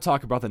kind of want to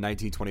talk about the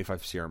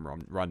 1925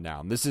 Serum run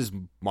now. This is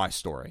my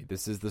story.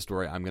 This is the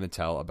story I'm going to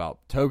tell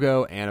about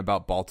Togo and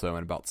about Balto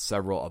and about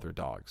several other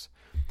dogs.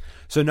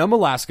 So Nome,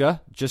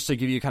 Alaska, just to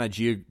give you kind of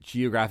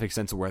geographic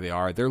sense of where they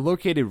are, they're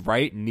located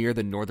right near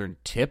the northern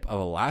tip of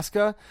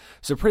Alaska.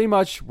 So pretty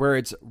much where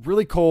it's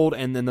really cold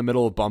and in the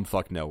middle of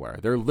bumfuck nowhere.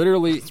 They're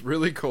literally... It's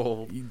really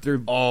cold.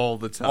 They're all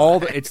the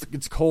time.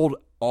 It's cold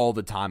all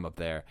the time up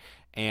there.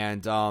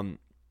 And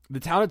the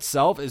town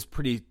itself is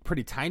pretty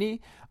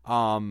tiny.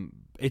 It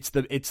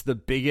is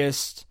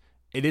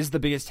the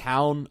biggest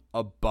town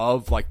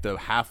above like the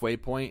halfway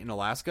point in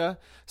Alaska.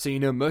 So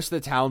most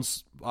of the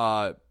towns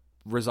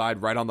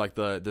reside right on like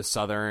the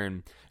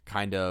southern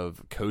kind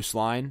of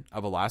coastline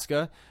of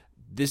Alaska.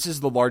 This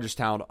is the largest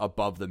town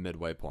above the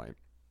midway point.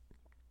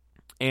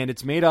 And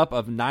it's made up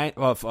of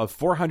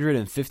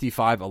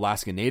 455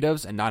 Alaska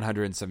natives and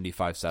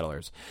 975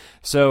 settlers.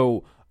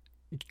 So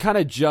kind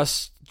of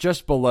just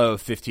below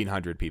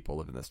 1,500 people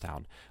live in this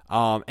town.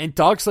 And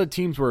dog sled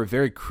teams were a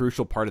very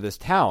crucial part of this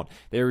town.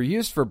 They were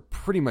used for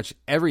pretty much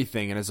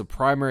everything and as a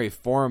primary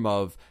form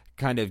of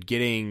kind of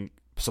getting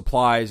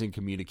supplies and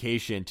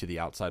communication to the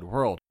outside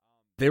world.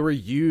 They were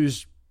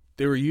used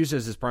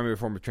as this primary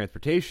form of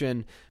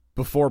transportation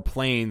before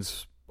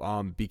planes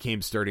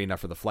became sturdy enough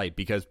for the flight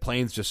because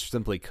planes just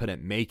simply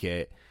couldn't make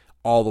it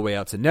all the way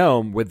out to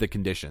Nome with the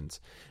conditions.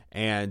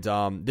 And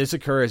this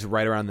occurs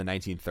right around the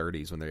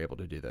 1930s when they're able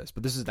to do this.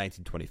 But this is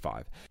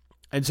 1925.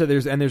 And so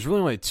there's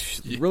really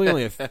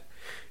only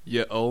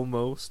you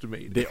almost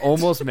made it. They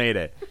almost made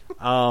it.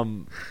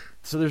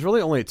 So there's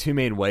really only two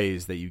main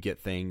ways that you get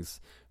things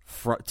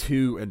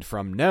to and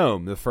from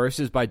Nome. The first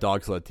is by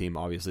dog sled team,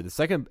 obviously. The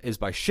second is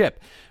by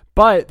ship.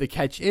 But the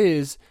catch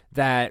is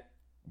that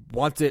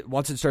once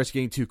it starts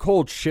getting too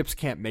cold, ships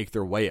can't make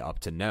their way up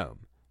to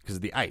Nome because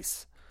of the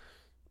ice.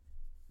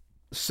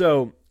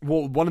 So,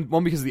 well,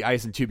 one because of the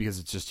ice, and two because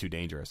it's just too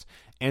dangerous.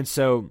 And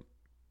so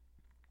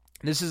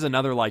this is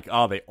another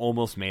they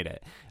almost made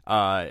it.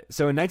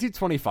 So in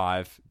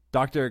 1925,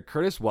 Dr.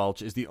 Curtis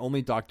Welch is the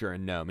only doctor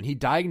in Nome, and he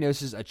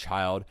diagnoses a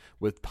child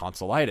with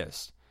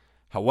tonsillitis.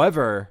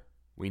 However,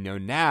 we know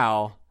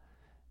now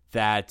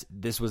that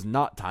this was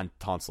not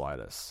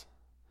tonsillitis.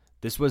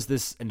 This was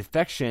this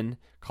infection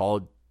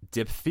called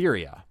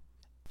diphtheria.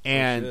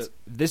 And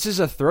this is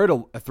a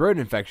throat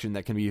infection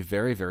that can be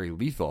very, very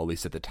lethal, at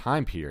least at the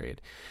time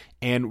period.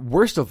 And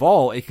worst of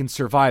all, it can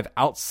survive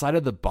outside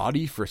of the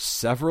body for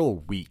several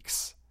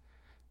weeks.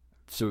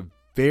 So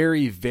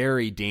very,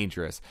 very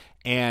dangerous.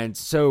 And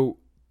so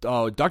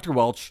Dr.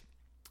 Welch,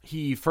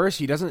 he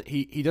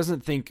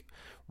doesn't think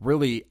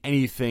really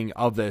anything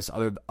of this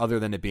other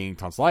than it being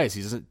tonsillitis.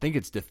 He doesn't think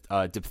it's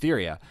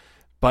diphtheria.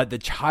 But the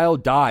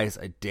child dies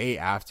a day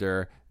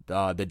after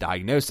the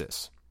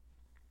diagnosis.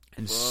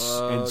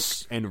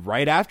 And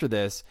right after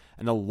this,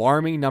 an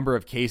alarming number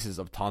of cases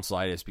of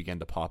tonsillitis began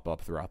to pop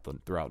up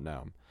throughout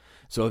Nome.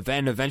 So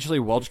then eventually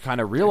Welch kind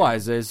of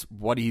realizes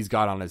what he's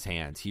got on his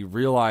hands. He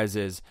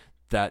realizes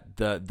that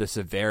the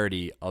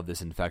severity of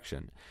this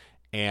infection.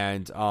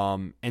 And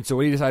so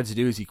what he decides to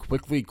do is he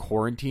quickly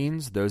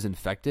quarantines those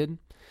infected.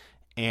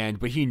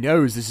 But he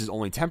knows this is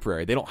only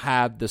temporary. They don't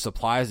have the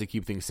supplies to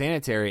keep things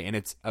sanitary, and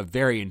it's a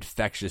very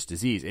infectious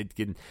disease. It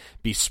can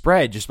be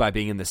spread just by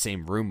being in the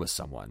same room with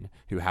someone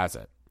who has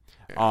it.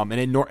 And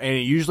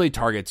it usually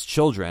targets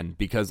children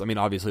because, I mean,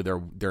 obviously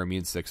their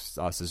immune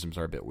systems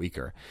are a bit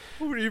weaker.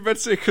 What were you about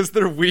to say? Because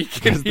they're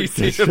weak and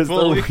easy to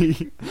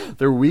bully.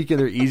 They're weak and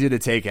they're easy to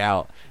take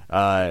out.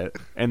 And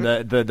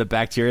the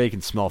bacteria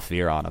can smell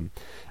fear on them.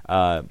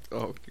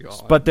 Oh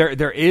God! But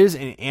there is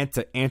an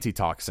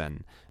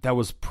antitoxin that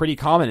was pretty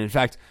common. In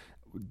fact,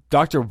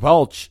 Dr.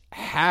 Welch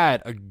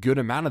had a good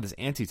amount of this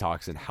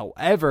antitoxin.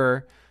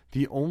 However,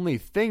 the only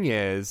thing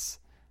is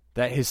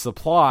that his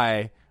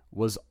supply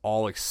was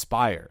all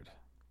expired,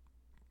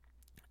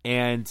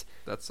 and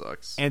that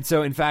sucks. And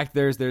so, in fact,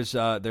 there's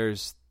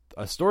a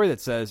story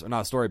that says, or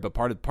not a story, but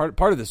part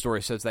of the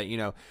story says that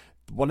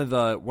one of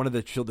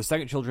the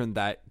second children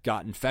that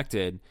got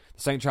infected,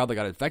 the second child that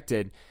got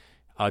infected.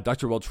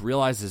 Dr. Welch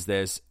realizes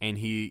this, and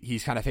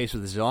he's kind of faced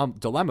with this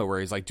dilemma where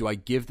he's like, do I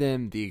give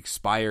them the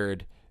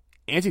expired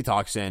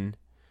antitoxin,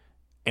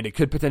 and it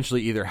could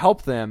potentially either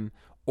help them,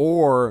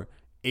 or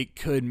it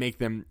could make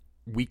them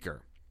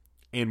weaker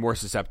and more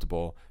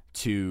susceptible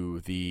to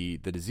the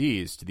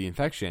disease, to the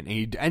infection. And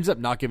he ends up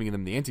not giving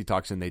them the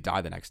antitoxin. They die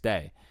the next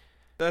day.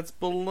 That's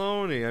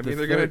baloney. I mean,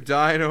 they're going to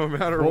die no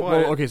matter what.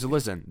 Well, okay, so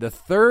listen. The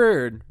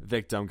third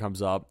victim comes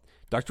up.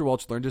 Dr.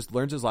 Welch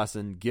learns his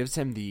lesson, gives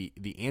him the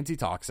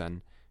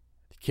antitoxin.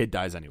 The kid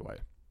dies anyway.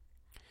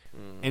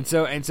 And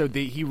so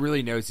he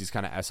really knows he's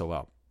kind of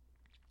SOL.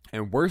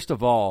 And worst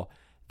of all,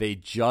 they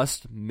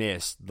just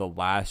missed the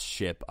last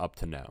ship up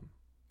to Nome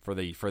for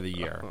the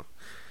year.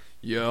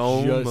 You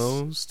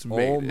almost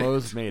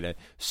made it.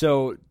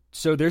 So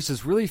there's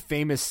this really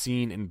famous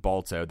scene in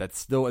Balto that's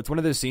still, it's one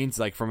of those scenes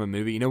like from a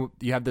movie. You know,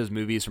 you have those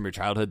movies from your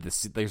childhood.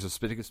 There's a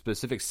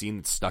specific scene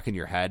that's stuck in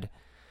your head.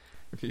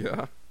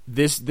 Yeah.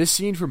 This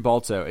scene from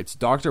Balto, it's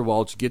Dr.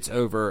 Welch gets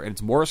over, and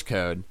it's Morse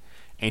code,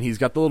 and he's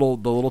got the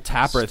little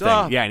tapper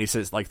thing. Yeah, and he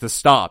says like the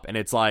stop, and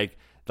it's like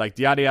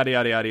yada yada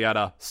yada yada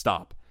yada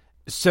stop.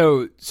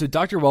 So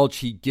Dr. Welch,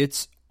 he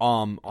gets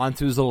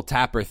onto his little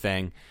tapper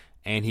thing,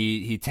 and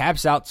he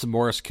taps out some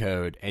Morse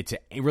code to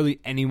really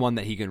anyone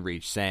that he can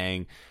reach,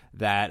 saying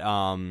that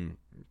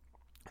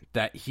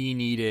that he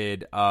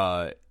needed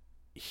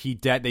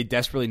they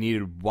desperately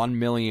needed 1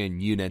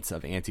 million units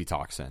of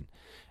antitoxin.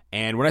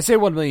 And when I say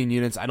 1 million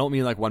units, I don't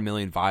mean like 1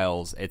 million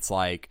vials. It's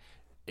like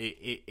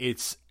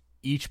it's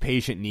each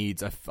patient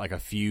needs a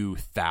few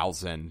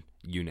thousand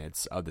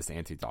units of this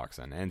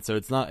antitoxin, and so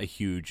it's not a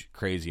huge,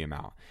 crazy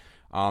amount.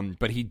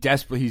 But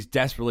he's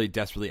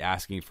desperately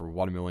asking for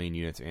 1 million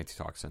units of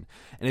antitoxin,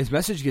 and his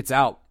message gets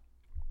out,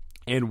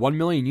 and 1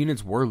 million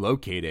units were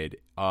located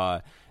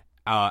out,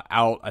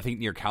 I think,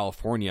 near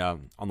California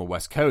on the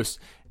West Coast.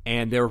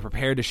 And they were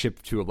prepared to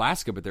ship to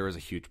Alaska, but there was a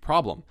huge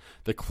problem.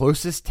 The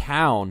closest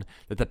town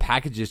that the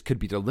packages could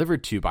be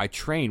delivered to by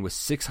train was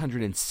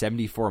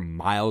 674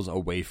 miles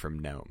away from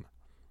Nome.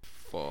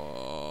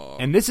 Fuck.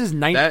 And this is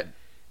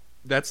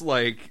that's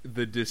like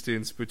the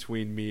distance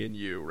between me and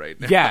you right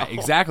now. Yeah,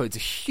 exactly. It's a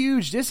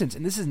huge distance.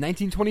 And this is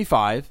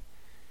 1925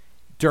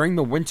 during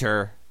the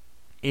winter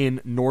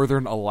in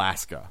northern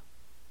Alaska.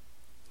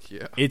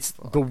 Yeah. It's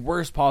the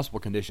worst possible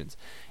conditions.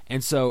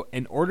 And so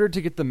in order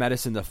to get the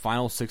medicine the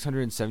final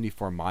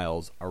 674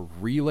 miles, a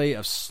relay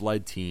of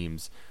sled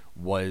teams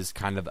was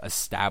kind of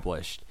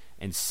established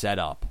and set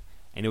up.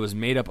 And it was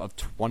made up of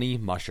 20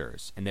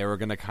 mushers. And they were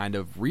going to kind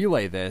of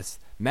relay this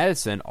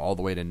medicine all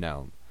the way to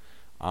Nome.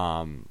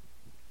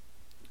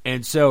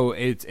 And so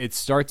it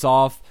starts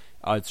off,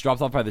 it's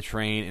dropped off by the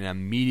train, and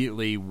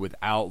immediately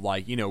without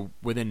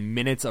within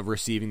minutes of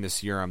receiving the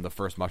serum, the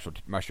first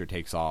musher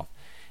takes off.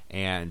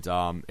 And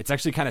it's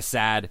actually kind of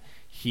sad.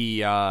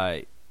 He's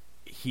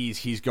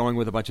going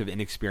with a bunch of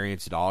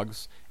inexperienced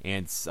dogs,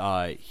 and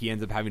he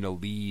ends up having to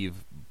leave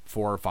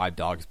 4 or 5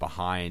 dogs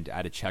behind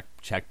at a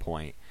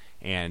checkpoint,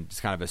 and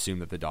just kind of assume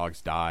that the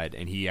dogs died.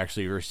 And he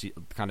actually received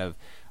several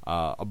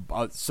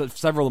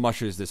of the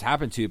mushers this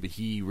happened to, but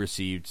he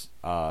received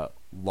a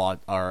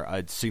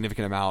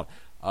significant amount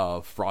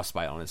of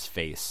frostbite on his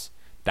face.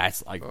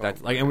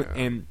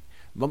 And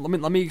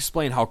let me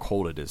explain how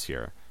cold it is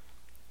here.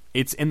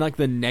 It's in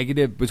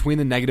between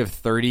the negative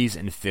 30s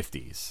and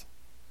 50s,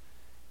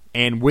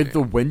 and with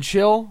the wind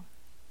chill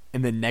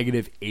in the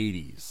negative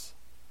 80s.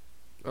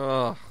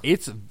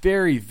 It's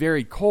very,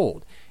 very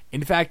cold.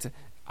 In fact,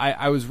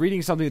 I was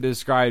reading something that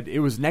described it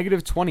was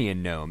negative 20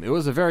 in Nome. It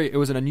was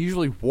an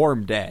unusually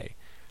warm day.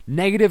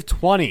 Negative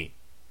 20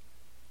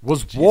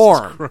 was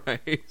warm.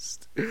 Jesus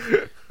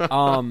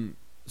Christ.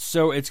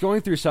 So it's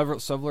going through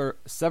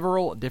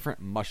several different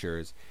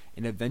mushers,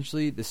 and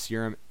eventually the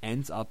serum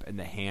ends up in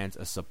the hands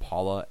of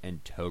Sapala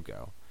and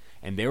Togo.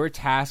 And they were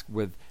tasked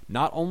with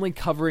not only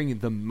covering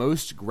the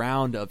most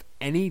ground of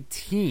any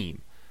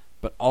team,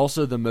 but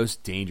also the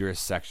most dangerous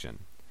section.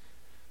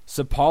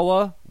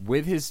 Sapala,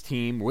 with his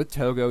team, with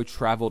Togo,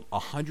 traveled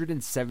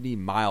 170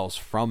 miles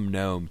from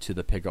Nome to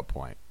the pickup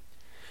point.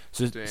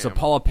 So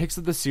Sapala picks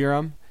up the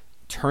serum,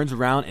 turns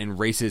around, and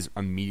races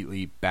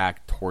immediately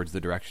back towards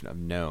the direction of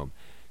Nome,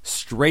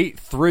 straight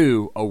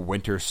through a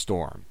winter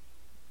storm.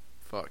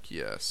 Fuck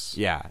yes.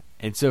 Yeah,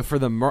 and so for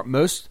the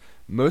most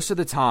of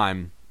the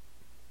time,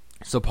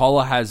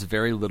 Sapala has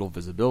very little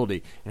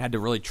visibility and had to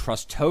really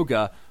trust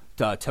Togo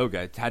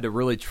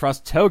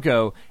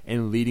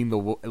in leading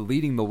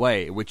the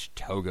way, which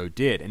Togo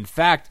did. In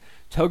fact,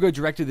 Togo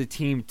directed the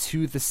team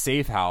to the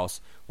safe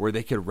house where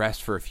they could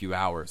rest for a few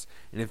hours.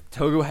 And if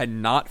Togo had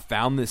not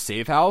found the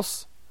safe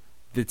house,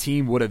 the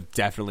team would have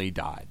definitely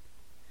died.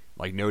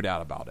 No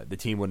doubt about it. The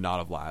team would not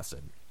have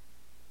lasted.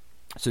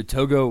 So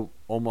Togo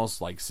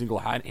almost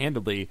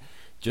single-handedly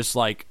just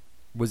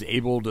was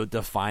able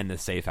to find the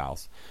safe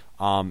house.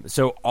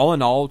 So all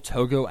in all,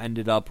 Togo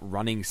ended up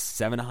running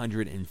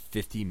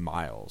 750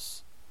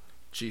 miles.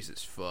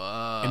 Jesus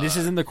fuck. And this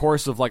is in the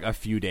course of a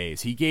few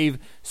days. He gave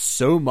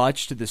so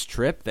much to this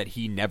trip that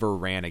he never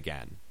ran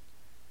again.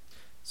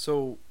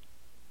 So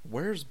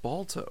where's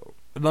Balto?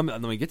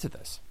 Let me get to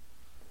this.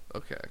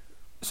 Okay.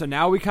 So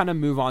now we kind of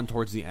move on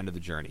towards the end of the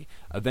journey.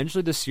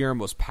 Eventually the serum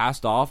was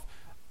passed off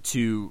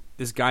to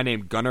this guy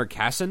named Gunnar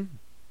Kasson,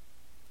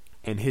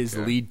 and his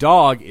lead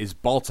dog is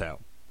Balto.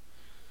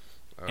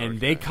 Okay. And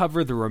they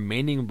cover the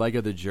remaining leg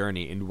of the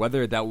journey, and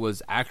whether that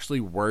was actually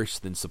worse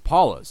than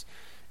Sapala's.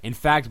 In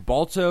fact,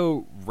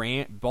 Balto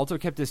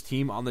kept his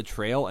team on the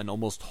trail in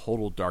almost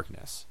total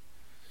darkness.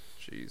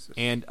 Jesus.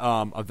 And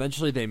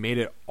eventually they made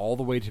it all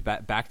the way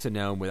back to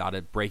Nome without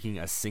it breaking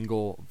a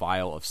single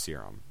vial of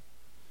serum.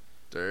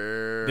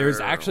 Damn. There's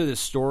actually this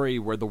story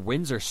where the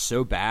winds are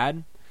so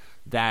bad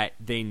that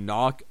they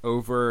knock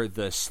over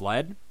the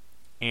sled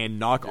and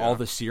knock all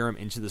the serum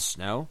into the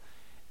snow.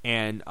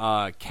 And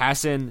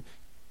Kasson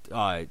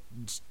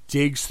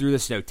digs through the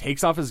snow,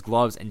 takes off his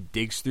gloves, and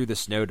digs through the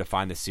snow to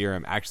find the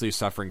serum, actually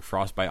suffering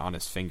frostbite on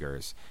his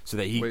fingers. So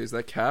that he... Wait, is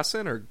that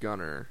Kasson or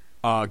Gunnar?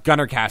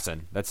 Gunnar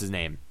Kasson. That's his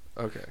name.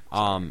 Okay.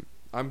 I'm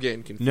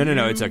getting confused.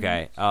 No, it's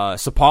okay.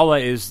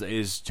 Sapala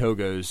is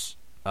Togo's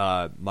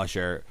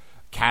musher.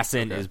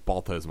 Kasson is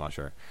Balto's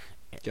musher.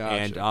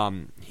 Gotcha.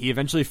 And he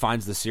eventually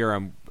finds the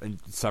serum and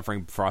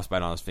suffering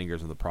frostbite on his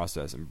fingers in the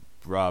process and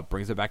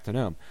brings it back to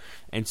Nome.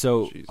 And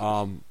so,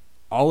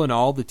 all in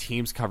all, the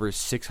teams cover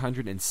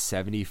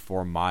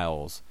 674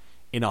 miles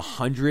in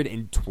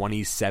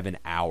 127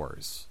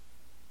 hours.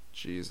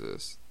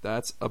 Jesus.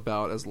 That's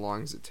about as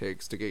long as it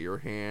takes to get your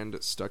hand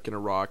stuck in a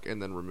rock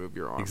and then remove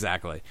your arm.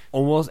 Exactly.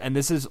 And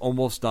this is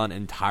almost done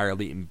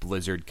entirely in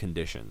blizzard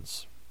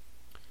conditions.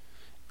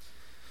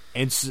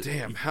 And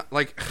damn,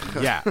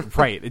 yeah,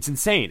 right. It's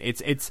insane.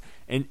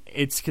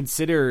 It's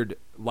considered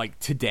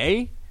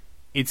today,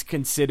 it's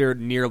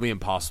considered nearly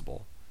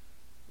impossible.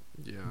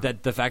 Yeah.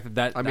 That the fact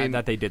that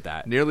they did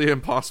that, nearly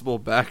impossible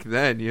back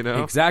then,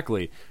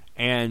 exactly.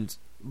 And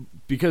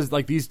because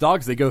these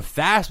dogs, they go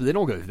fast, but they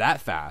don't go that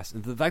fast.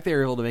 And the fact they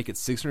were able to make it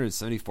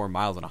 674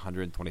 miles in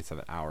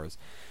 127 hours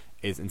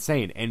is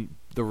insane. And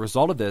the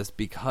result of this,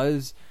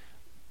 because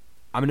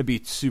I'm going to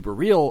be super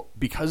real,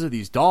 because of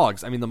these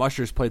dogs. I mean, the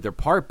mushers played their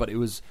part, but it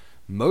was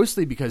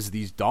mostly because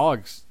these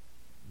dogs,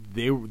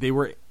 they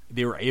were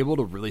able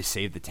to really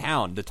save the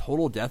town. The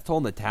total death toll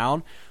in the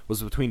town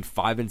was between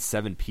 5 and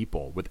 7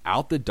 people.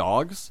 Without the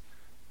dogs,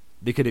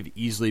 they could have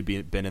easily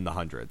been in the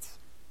hundreds.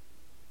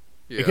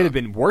 It could have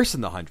been worse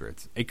than the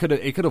hundreds. It could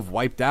have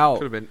wiped out.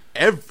 Could have been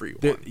everyone.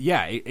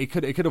 It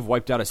could have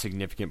wiped out a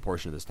significant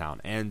portion of this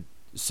town, and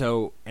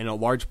so in a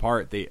large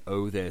part they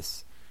owe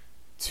this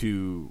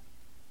to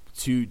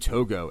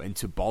Togo and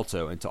to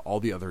Balto and to all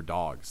the other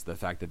dogs. The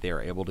fact that they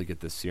are able to get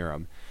this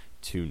serum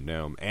to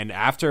Nome, and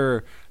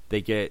after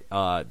they get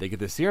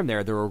the serum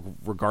there, they're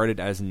regarded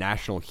as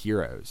national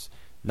heroes.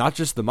 Not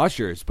just the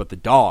mushers, but the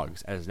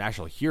dogs as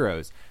national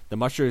heroes. The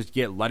mushers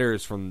get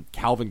letters from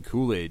Calvin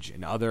Coolidge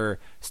and other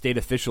state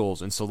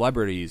officials and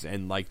celebrities,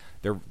 and like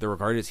they're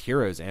regarded as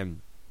heroes.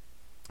 And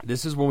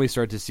this is when we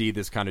start to see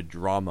this kind of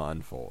drama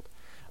unfold.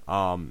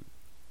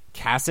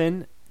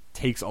 Kassan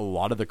takes a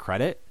lot of the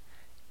credit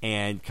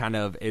and kind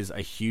of is a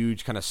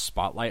huge kind of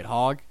spotlight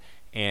hog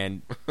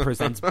and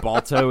presents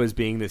Balto as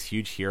being this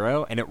huge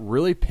hero, and it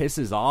really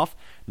pisses off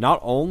not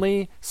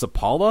only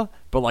Sapala,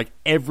 but like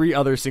every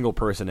other single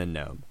person in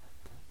Nome.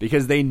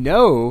 Because they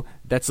know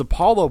that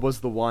Sapala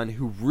was the one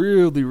who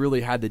really, really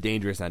had the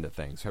dangerous end of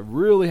things, who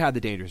really had the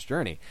dangerous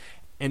journey.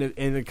 And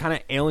it kind of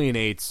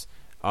alienates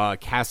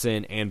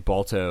Kassan and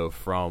Balto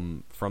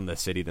from the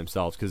city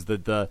themselves, because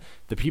the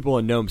people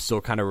in Nome still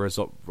kind of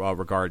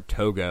regard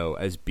Togo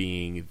as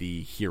being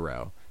the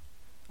hero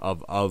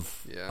of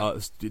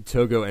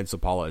Togo and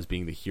Sapala as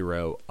being the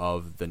hero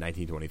of the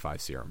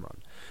 1925 serum run.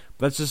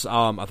 But that's just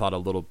I thought a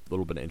little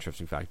bit of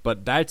interesting fact.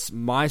 But that's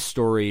my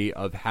story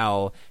of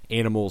how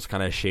animals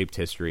kind of shaped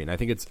history, and I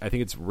think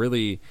it's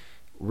really,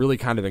 really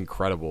kind of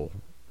incredible.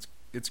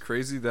 It's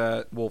crazy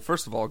that, well,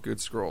 first of all, good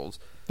scrolls.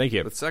 Thank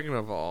you. But second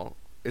of all,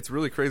 it's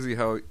really crazy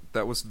how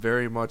that was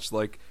very much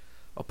like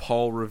a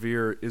Paul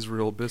Revere,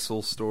 Israel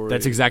Bissell story.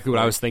 That's exactly what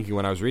I was thinking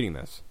when I was reading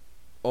this.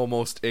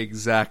 Almost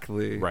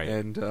exactly. Right.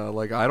 And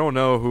like, I don't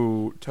know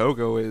who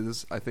Togo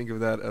is. I think of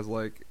that as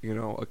like,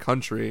 a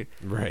country.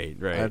 Right.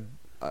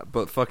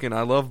 But fucking,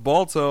 I love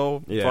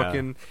Balto. Yeah.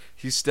 Fucking,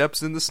 he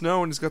steps in the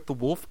snow and he's got the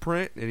wolf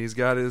print, and he's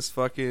got his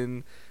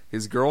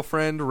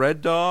girlfriend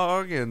Red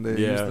Dog, and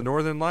they use the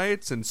Northern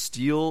Lights, and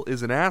Steel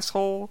is an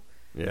asshole.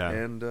 Yeah.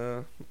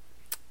 And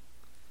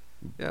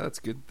yeah, that's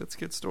good. That's a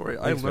good story.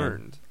 Thanks,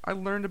 I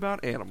learned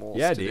about animals.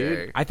 Yeah,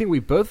 today. dude. I think we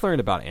both learned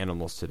about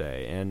animals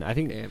today, and I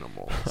think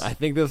Animals. I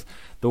think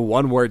the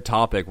one word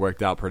topic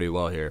worked out pretty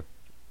well here.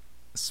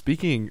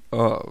 Speaking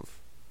of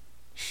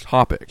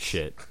topics,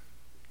 Shit.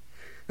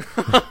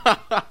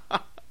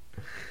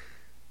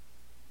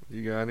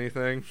 You got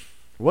anything?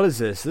 What is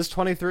this? This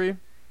 23?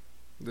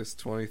 This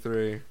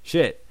 23.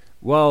 Shit.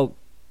 Well,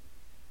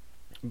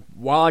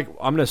 I'm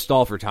gonna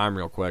stall for time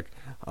real quick.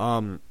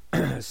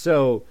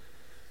 So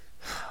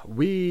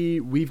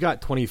we've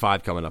got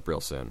 25 coming up real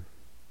soon.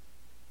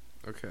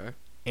 Okay.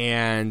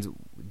 And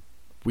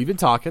we've been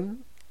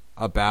talking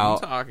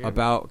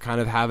about kind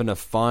of having a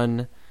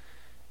fun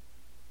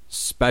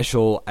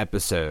special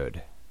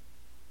episode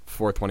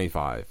for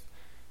 25.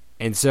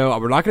 And so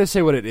we're not going to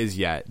say what it is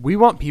yet. We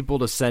want people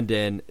to send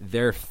in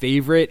their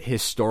favorite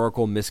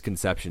historical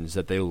misconceptions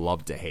that they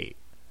love to hate.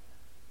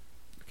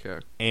 Okay.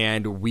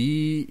 And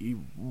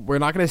we're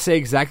not going to say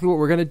exactly what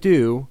we're going to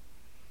do,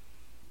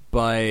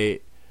 but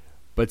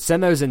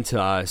send those in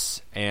to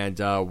us, and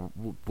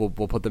we'll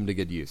put them to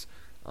good use.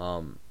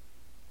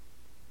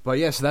 But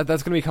yeah, so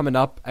that's going to be coming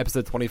up,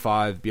 episode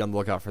 25. Be on the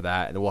lookout for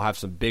that, and we'll have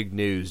some big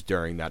news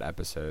during that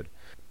episode.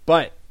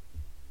 But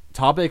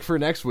topic for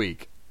next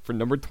week, for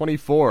number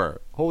 24.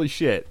 Holy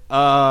shit.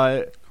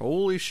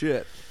 Holy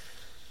shit.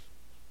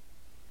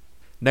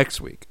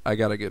 Next week, I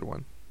got a good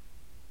one.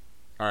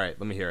 All right,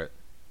 let me hear it.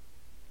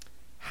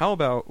 How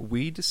about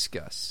we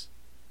discuss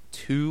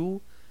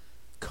 2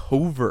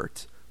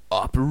 covert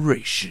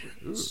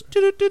operations?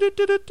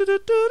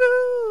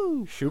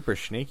 Super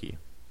sneaky.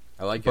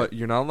 I like But it.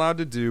 you're not allowed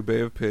to do Bay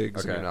of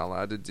Pigs, Okay. and you're not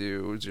allowed to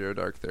do Zero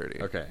Dark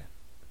 30. Okay.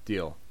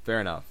 Deal. Fair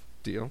enough.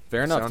 Deal?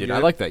 Fair enough, Sound dude. good? I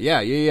like that.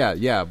 Yeah.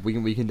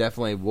 We can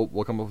definitely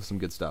we'll come up with some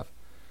good stuff.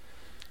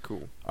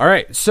 Cool. All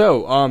right.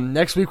 So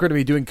next week we're going to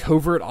be doing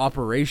covert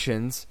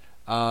operations.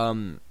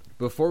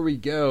 Before we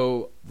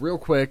go, real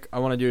quick, I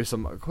want to do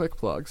some quick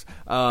plugs.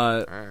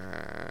 So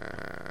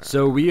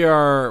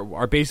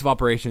our base of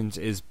operations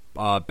is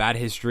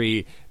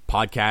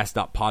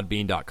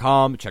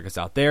badhistorypodcast.podbean.com. Check us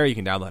out there. You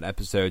can download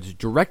episodes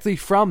directly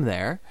from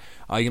there.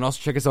 You can also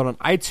check us out on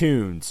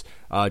iTunes.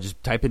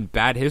 Just type in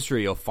Bad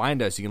History. You'll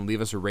find us. You can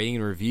leave us a rating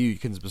and review. You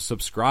can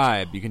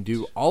subscribe. You can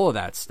do all of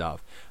that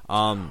stuff.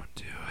 Don't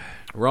do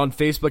it. We're on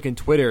Facebook and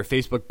Twitter.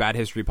 Facebook Bad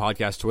History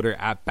Podcast. Twitter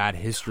at Bad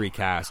History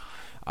Cast.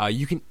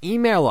 You can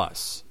email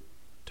us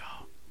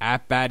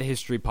at Bad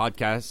History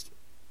Podcast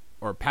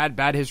or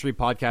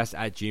badhistorypodcast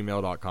at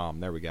gmail.com.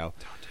 There we go.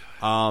 Don't do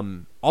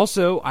it.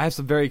 Also, I have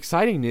some very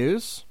exciting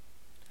news.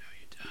 No,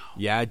 you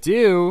don't. Yeah, I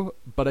do.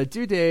 But I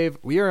do, Dave.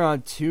 We are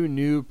on 2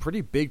 new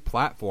pretty big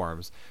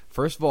platforms.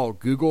 First of all,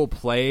 Google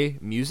Play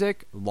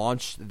Music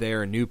launched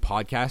their new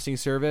podcasting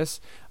service,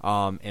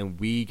 and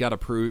we got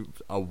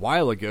approved a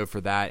while ago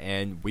for that,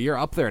 and we are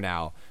up there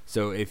now.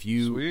 So if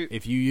you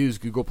use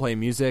Google Play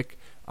Music,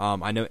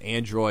 I know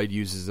Android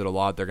uses it a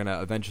lot. They're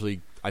gonna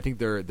eventually. I think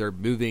they're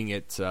moving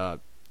it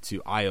to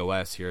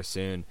iOS here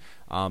soon.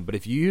 But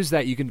if you use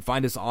that, you can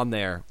find us on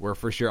there. We're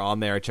for sure on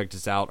there. I checked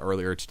us out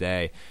earlier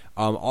today.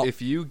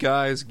 If you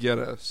guys get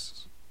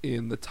us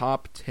in the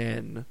top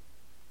 10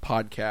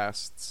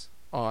 podcasts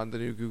on the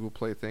new Google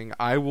Play thing,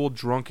 I will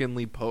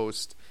drunkenly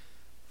post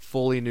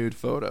fully nude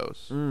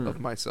photos of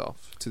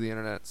myself to the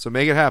internet. So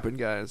make it happen,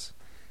 guys.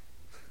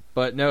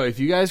 But no, if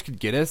you guys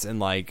could get us in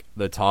like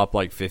the top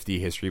like 50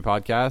 history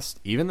podcast,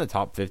 even the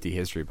top 50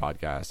 history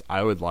podcast,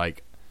 I would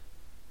like,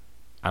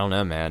 I don't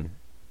know, man.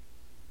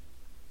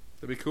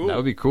 That'd be cool. That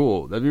would be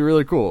cool. That'd be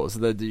really cool. So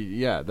that'd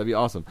be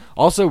awesome.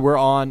 Also, we're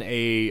on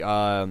a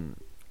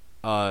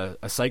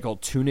site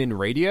called TuneIn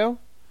Radio.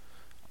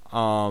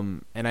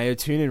 And I know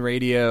TuneIn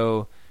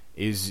Radio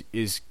is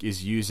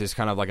used as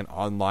kind of like an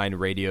online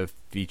radio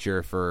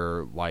feature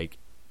for like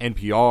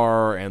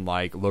NPR and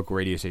like local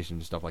radio stations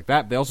and stuff like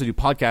that. They also do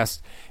podcasts,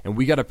 and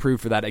we got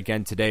approved for that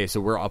again today, so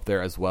we're up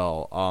there as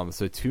well.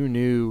 So 2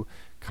 new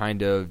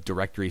kind of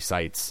directory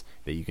sites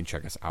that you can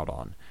check us out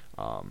on.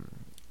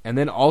 And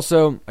then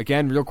also,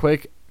 again, real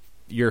quick,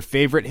 your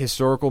favorite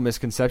historical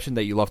misconception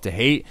that you love to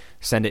hate,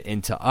 send it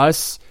in to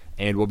us,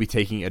 and we'll be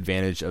taking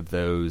advantage of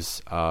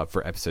those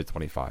for episode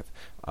 25.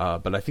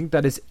 But I think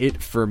that is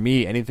it for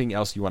me. Anything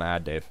else you want to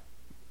add, Dave?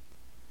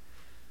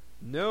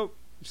 Nope.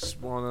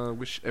 Just want to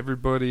wish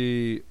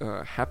everybody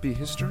happy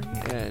history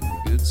and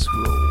good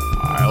scroll.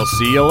 I'll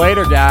see you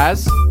later,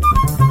 guys.